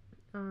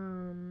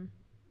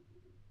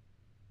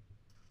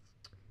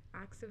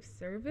acts of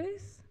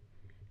service,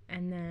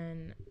 and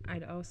then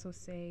I'd also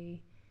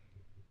say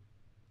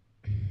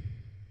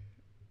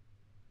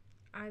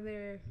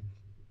either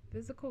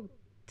physical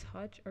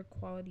touch or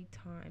quality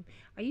time?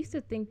 I used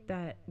to think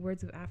that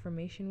words of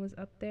affirmation was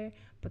up there,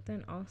 but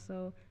then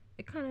also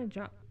it kind of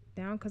dropped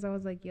down because I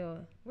was like, yo,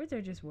 words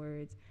are just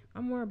words.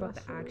 I'm more about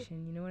the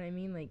action. You know what I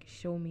mean? Like,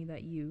 show me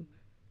that you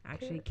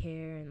actually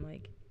care and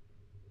like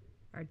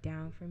are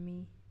down for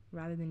me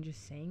rather than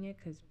just saying it,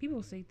 because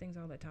people say things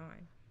all the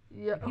time.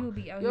 Yeah. Like, people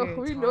be out Yo, here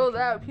we talking. know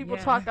that. People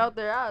talk out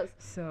their ass.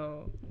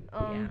 So,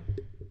 Do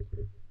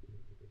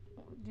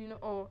you know?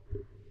 Oh,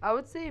 I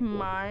would say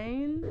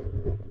mine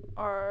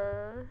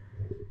are.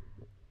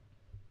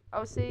 I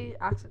would say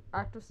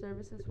acts of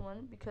service is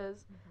one,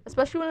 because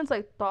especially when it's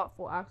like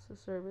thoughtful acts of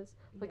service.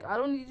 Like, I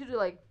don't need you to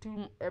like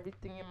do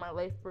everything in my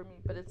life for me,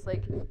 but it's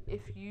like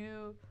if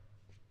you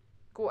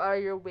go out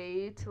of your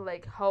way to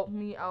like help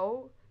me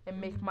out and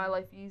make my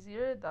life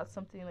easier, that's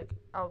something like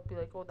I'll be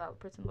like, oh, that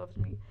person loves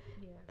me.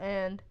 Yeah.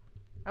 And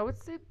I would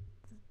say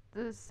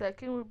the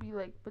second would be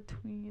like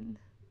between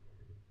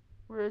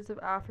words of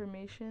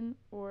affirmation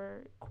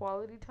or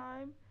quality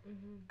time,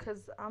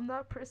 because I'm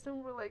that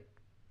person where like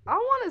I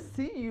want to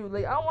see you,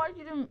 like I want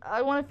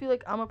to feel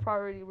like I'm a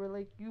priority, where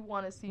like you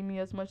want to see me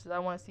as much as I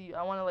want to see you.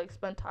 I want to like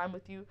spend time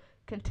with you,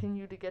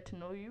 continue to get to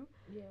know you.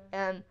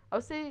 And I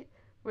would say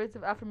words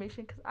of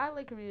affirmation, because I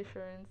like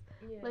reassurance.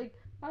 Like,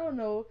 I don't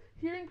know,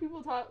 hearing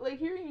people talk, like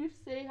hearing you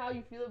say how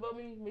you feel about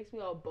me makes me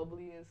all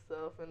bubbly and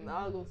stuff, and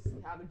I'll go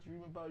have a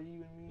dream about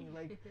you and me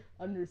like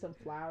under some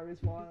flowers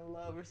falling in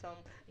love or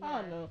something. I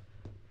don't know.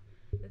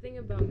 The thing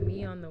about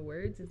me on the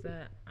words is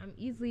that I'm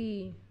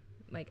easily,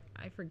 like,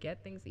 I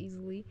forget things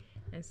easily,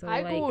 and so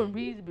I like, go and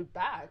read it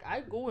back.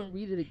 I go and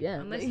read it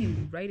again. unless like,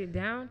 you write it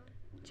down,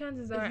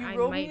 chances are I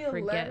wrote me might a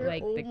forget letter,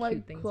 like the oh my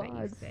cute things that you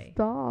God, say.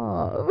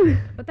 Stop.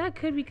 But that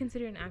could be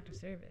considered an act of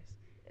service.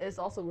 It's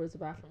also words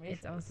of affirmation.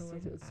 It's also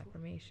words of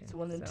affirmation. It's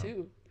one and so,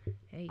 two.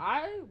 Hey,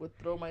 I would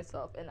throw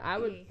myself and I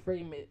would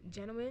frame it.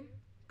 gentlemen,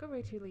 go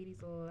write your lady's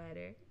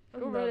letter.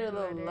 Go write a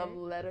little love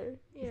letter.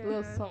 Yeah. A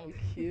little something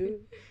cute.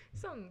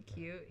 Something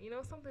cute, you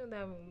know, something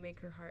that will make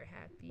her heart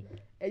happy.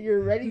 And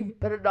you're ready,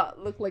 better not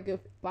look like a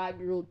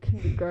 5-year-old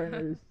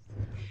kindergartner.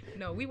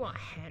 No, we want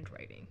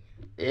handwriting.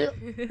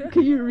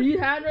 Can you read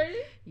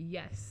handwriting?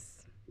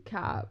 Yes.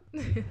 Cap.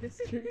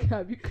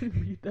 Cap, you can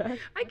read that.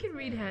 I can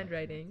read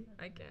handwriting.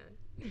 I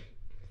can.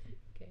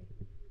 Okay.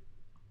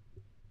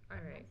 All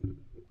right.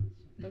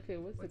 Okay,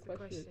 what's the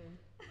question?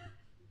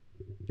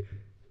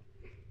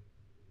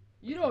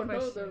 You What's don't the know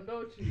question? them,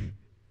 don't you?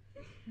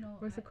 No.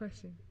 What's the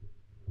question?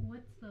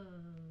 What's the,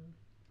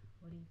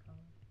 what do you call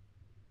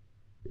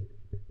it?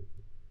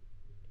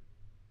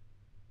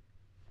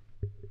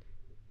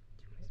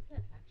 What's the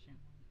action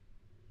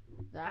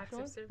one? The Acts of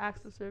actual service.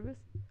 acts of service.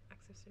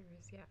 Acts of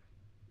service, yeah.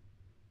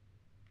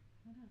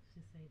 What else to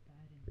say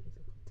that in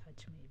physical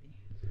touch, maybe?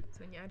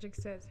 So Nyajik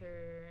says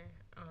her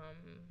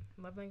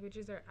love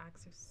languages are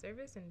acts of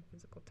service and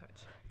physical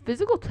touch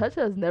Physical touch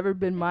has never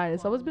been mine.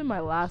 It's always been my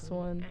last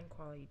one. and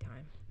quality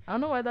time. I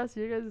don't know why that's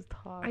your guys'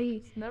 top.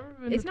 It's never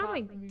been. It's the not top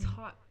like for me.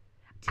 top.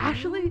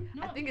 Actually,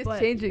 I No, think it's but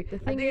changing. The I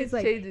thing think is it's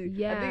like, changing. I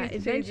yeah, think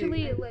it's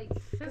eventually changing. like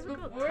Physical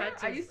Before,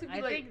 touch I is- used to be I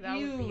like, think that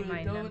would be ew,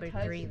 my don't number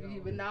touch 3 me.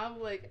 though. But now I'm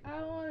like,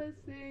 I want to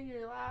sit in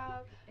your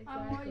lap. I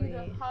want you to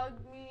Exactly. hug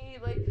me.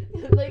 Like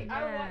I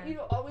don't want Yeah. you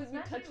to always be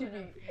Especially touching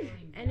when me. I'm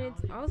feeling And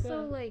it's down.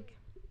 also like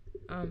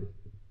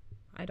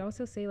I'd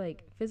also say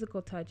like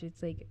physical touch,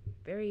 it's like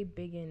very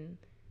big in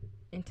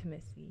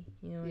intimacy,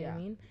 you know what Yeah. I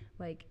mean?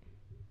 Like,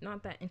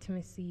 not that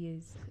intimacy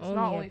is not only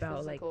only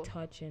about physical. like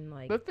touch and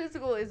like But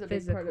physical is a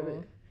big part of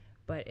physical, it.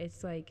 but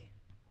it's like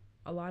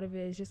a lot of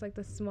it is just like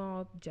the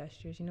small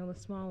gestures, you know, the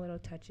small little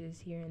touches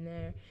here and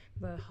there,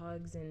 the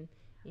hugs, and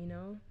you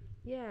know,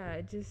 yeah,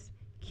 just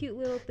cute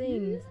little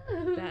things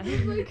that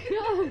Oh my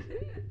God.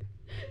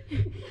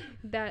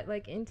 that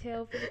like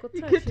entail physical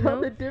You touch. can You tell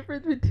know, the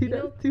difference between you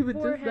know, us two, but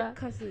just forehead that.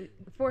 cusses,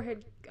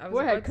 forehead. I was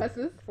Forehead about to-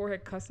 cusses.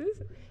 Forehead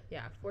cusses.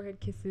 Yeah, forehead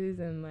kisses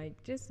and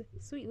like just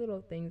sweet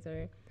little things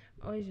are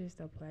always just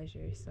a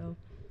pleasure. So,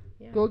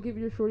 yeah. Go give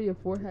your shorty a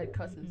forehead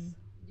cusses.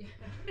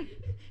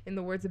 In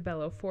the words of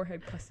Bello,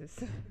 forehead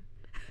cusses.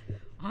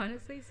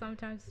 Honestly,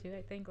 sometimes too,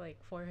 I think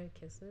like forehead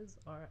kisses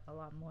are a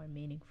lot more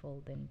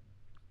meaningful than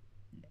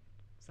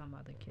some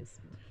other kisses.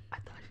 I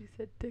thought she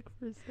said dick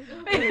for a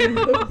second.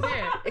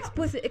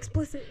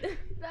 Explicit.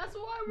 That's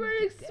why we're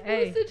an explicit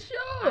Hey,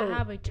 show. I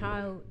have a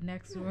child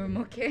next room,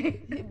 okay?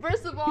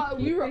 First of all,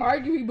 we were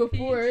arguing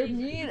before.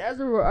 Me and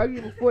Ezra were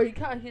arguing before. You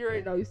can't hear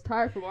right now. He's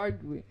tired from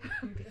arguing.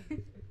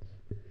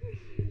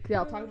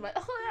 Yeah, I'm talking about.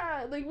 Oh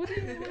yeah, like what are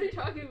you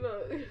talking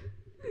about?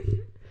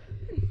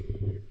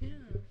 Yeah.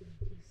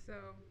 So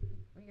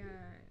we got.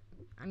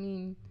 I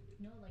mean,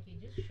 No, like it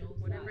just shows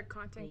whatever that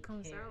content they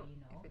comes care, out, you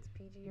know? if it's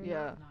PG or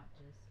Yeah. Not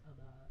just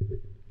about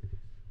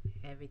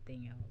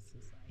everything else.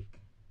 Is like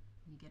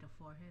you get a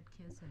forehead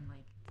kiss and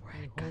like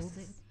they hold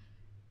it.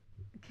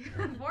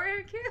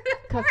 Forehead kiss.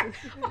 Cusses.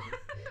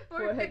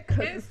 Forehead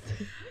kiss.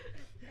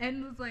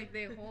 And it's like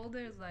they hold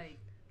it. It's like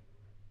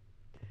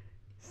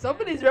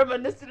Somebody's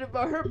reminiscing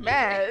about her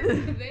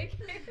man. they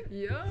can't.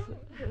 Yeah.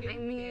 I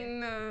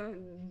mean,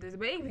 there's a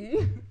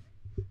baby.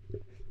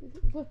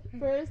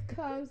 First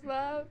comes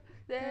love,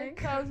 then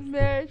comes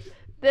marriage,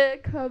 then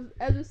comes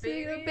Ezra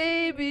singing a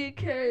baby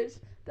carriage.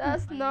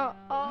 That's not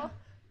all.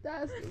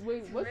 That's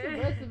wait. What's the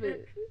rest of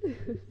it?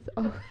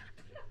 So,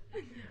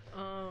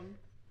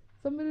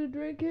 somebody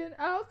drinking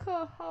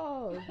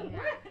alcohol. Yeah.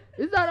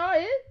 Is that all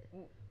it?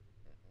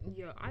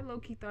 Yo, I low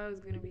key thought it was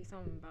gonna be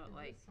something about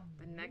like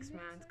the next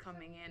man's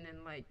coming in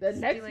and like The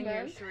next stealing your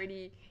man?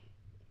 shorty.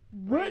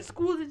 What Like-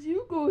 school did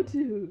you go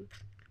to?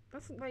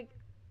 That's what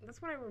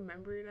I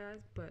remember it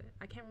as, but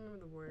I can't remember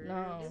the word.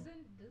 No. Doesn't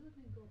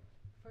it go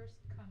first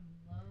come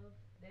love,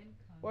 then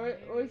come Or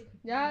marriage,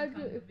 yeah, then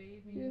come the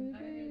baby, and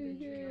then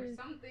the tree, or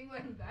something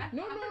like that?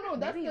 No.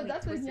 That's Maybe, the like,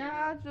 that's the twisted it.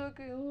 yeah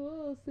joking.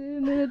 Oh,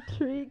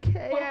 symmetry.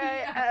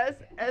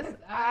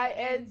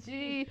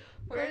 KISSING.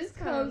 First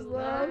comes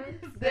love,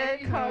 then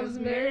comes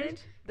marriage,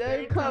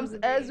 then comes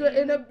Ezra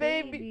and a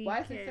baby.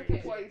 Why is it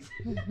second voice?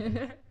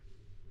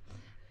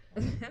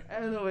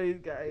 Anyways,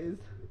 guys,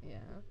 Yeah.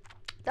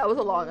 that was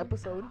a long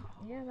episode.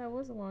 Yeah, that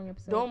was a long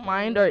episode. Don't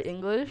mind our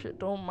English.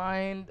 Don't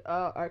mind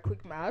our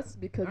quick maths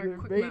because Our we're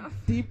quick very math.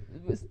 deep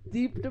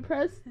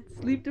depressed,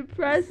 sleep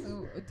depressed.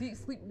 So, deep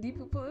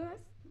plus.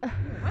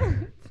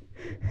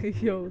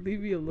 Yo,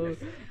 leave me alone.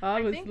 I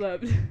haven't think-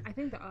 slept. I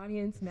think the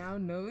audience now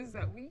knows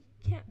that we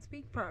can't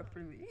speak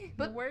properly.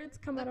 But the words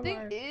come out The of thing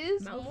our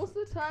is, mouth most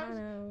of the time,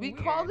 kinda we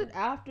weird. called it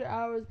After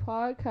Hours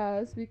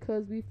podcast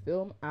because we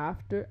film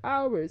after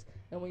hours.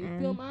 And when you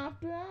And- film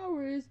after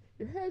hours,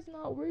 your head's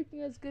not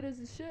working as good as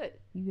it should.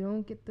 You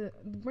don't get the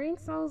brain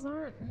cells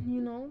aren't,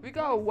 We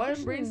got one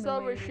functioning brain the cell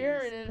way we're it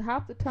sharing, is. and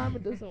half the time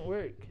it doesn't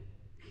work.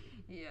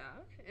 Yeah.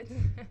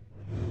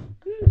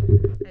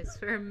 I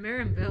swear,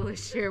 Mirabella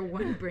share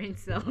one brain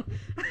cell.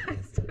 I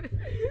swear.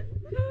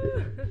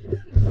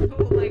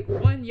 So, like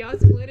one, y'all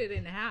split it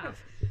in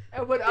half.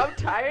 And when I'm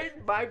tired,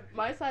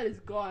 my side is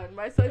gone.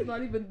 My side's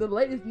not even, the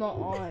light is not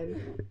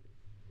on.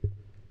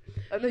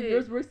 And then Hey.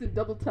 yours works in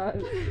double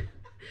time.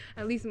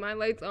 At least my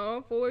light's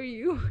on for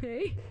you,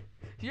 hey?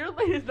 Your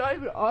light is not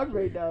even on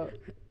right now.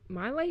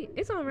 My light,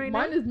 it's on right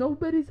Mine now. is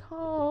nobody's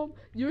home.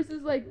 Yours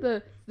is like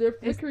they're It's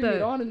flickering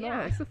it on and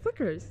yeah, off. it's the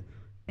flickers.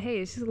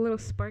 Hey, it's just a little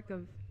spark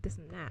of this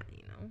and that,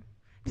 you know?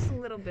 Just a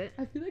little bit.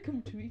 I feel like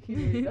I'm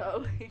tweaking right now.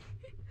 Like,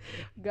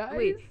 guys,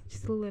 Wait,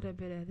 just a little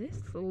bit of this,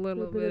 a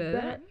little bit of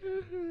that.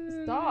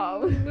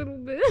 Stop. A little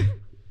bit.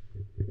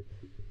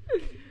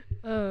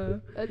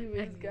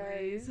 anyways,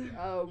 guys,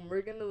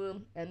 we're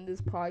gonna end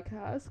this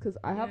podcast because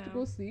I have to Yeah.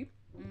 go sleep.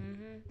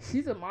 Mm-hmm.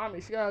 She's a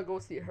mommy. She gotta go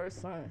see her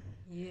son.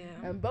 Yeah.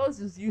 And Bella's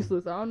just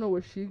useless. I don't know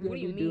what she's gonna What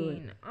do you be doing.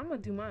 mean? I'm gonna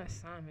do my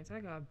assignments. I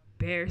got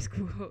bare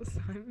school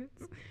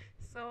assignments,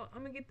 so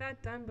I'm gonna get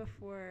that done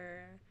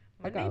before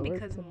I Monday got work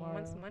because tomorrow.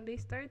 once Monday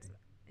starts,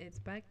 it's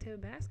back to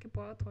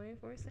basketball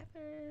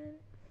 24/7.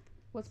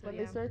 Once So,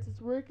 Monday yeah. starts, it's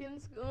work in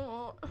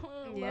school.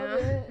 Love Yeah.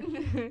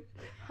 it.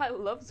 I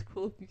love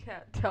school if you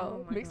can't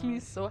tell. Oh my Makes me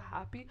gosh. so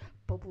happy.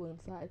 Bubble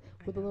inside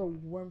I with a know. little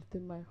warmth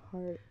in my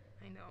heart.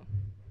 I know.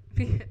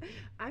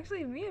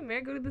 Actually, me and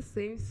Mary go to the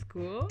same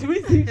school. Do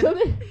we see each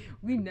other?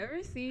 We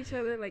never see each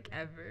other like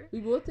ever. We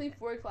both take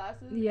 4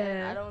 classes. And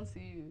Yeah. I don't see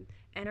you.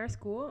 And our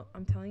school,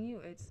 I'm telling you,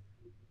 it's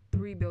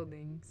 3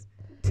 buildings.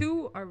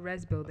 2 are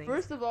res buildings.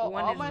 First of all,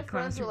 One all is my a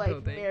friends are classroom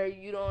like, building. Mary,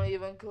 you don't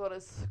even go to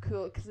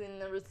school because they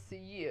never see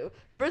you.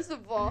 First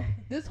of all,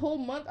 this whole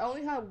month I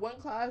only have 1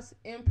 class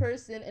in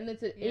person and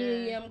it's an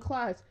 8 Yeah. a.m.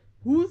 class.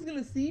 Who's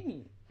gonna see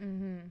me?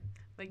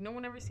 Like, no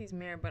one ever sees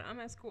Mary, but I'm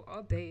at school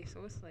all day,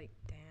 so it's like,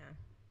 damn.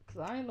 Cause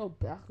I ain't no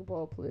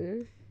basketball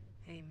player.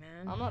 Hey,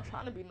 man. I'm not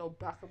trying to be no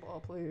basketball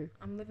player.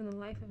 I'm living the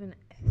life of a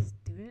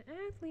student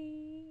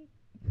athlete.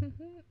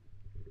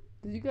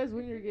 Did you guys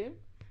win your game?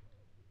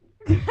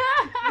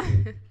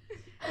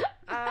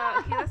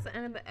 Okay, that's the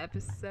end of the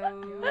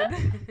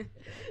episode.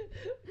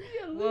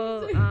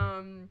 Well,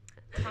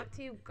 talk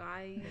to you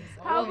guys.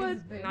 How Always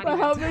much? been. Not By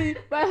even how t- many?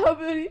 By how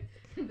many?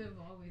 They've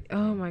always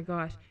Oh my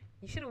gosh.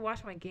 You should have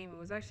watched my game. It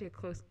was actually a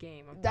close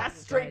game. I'm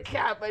That's telling you straight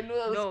guys. cap. I knew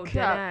that was No, dead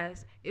cap.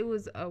 ass. It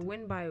was a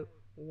win by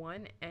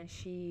 1, and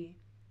she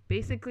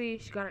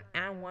got an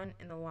and 1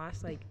 in the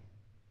last like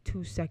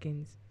 2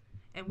 seconds,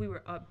 and we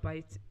were up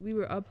by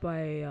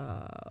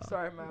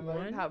Sorry, ma'am. I 1.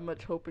 didn't have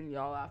much hope in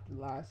y'all after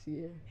last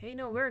year. Hey,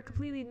 no, we're a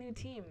completely new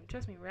team.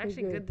 Trust me, we're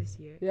actually Okay. good this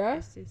year. Yeah?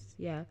 It's just,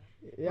 yeah.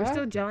 Yeah. We're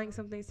still gelling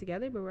some things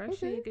together, but we're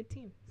actually Okay. a good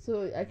team.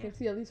 So I can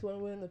see at least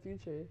 1 win in the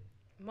future.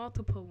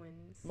 Multiple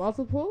wins.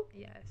 Multiple?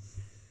 Yes.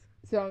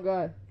 Say on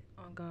God.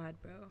 On God,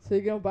 bro. So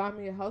you're gonna buy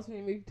me a house when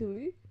you make it to the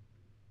league?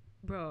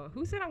 Bro,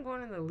 who said I'm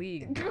going in the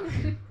league?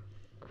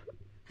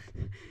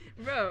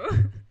 Bro,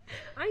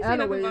 I ain't saying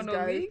nothing Anyways, about no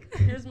guys, league.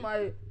 here's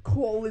my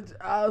college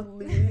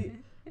athlete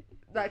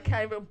that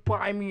can't even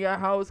buy me a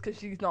house because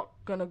she's not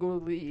gonna go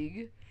to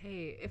league.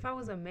 Hey, if I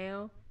was a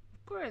male,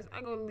 of course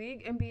I go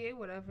league, NBA,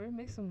 whatever,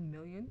 make some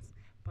millions.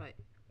 But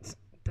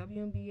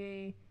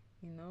WNBA,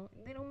 you know,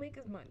 they don't make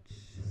as much.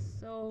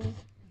 So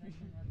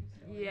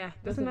yeah,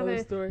 That's another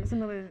story. That's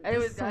another.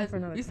 Anyways, that's something guys, for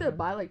another you time. said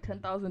bye like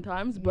 10,000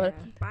 times, but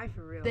yeah, bye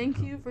for real. thank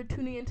you for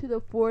tuning into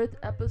the 4th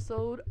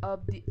episode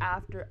of the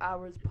After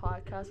Hours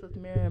podcast with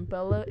Mary and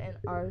Bella and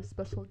our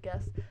special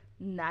guest,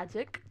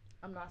 Najik.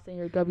 I'm not saying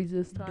your gubbies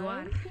this time.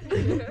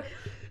 Duar.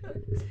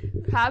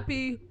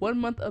 Happy 1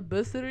 month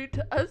anniversary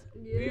to us.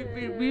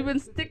 We've been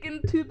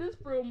sticking to this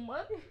for a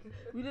month.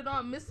 We did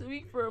not miss a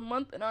week for a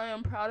month, and I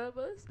am proud of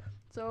us.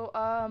 So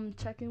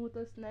check in with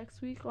us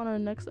next week on our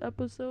next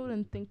episode,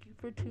 and thank you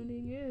for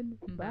tuning in.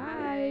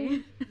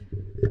 Bye. Bye.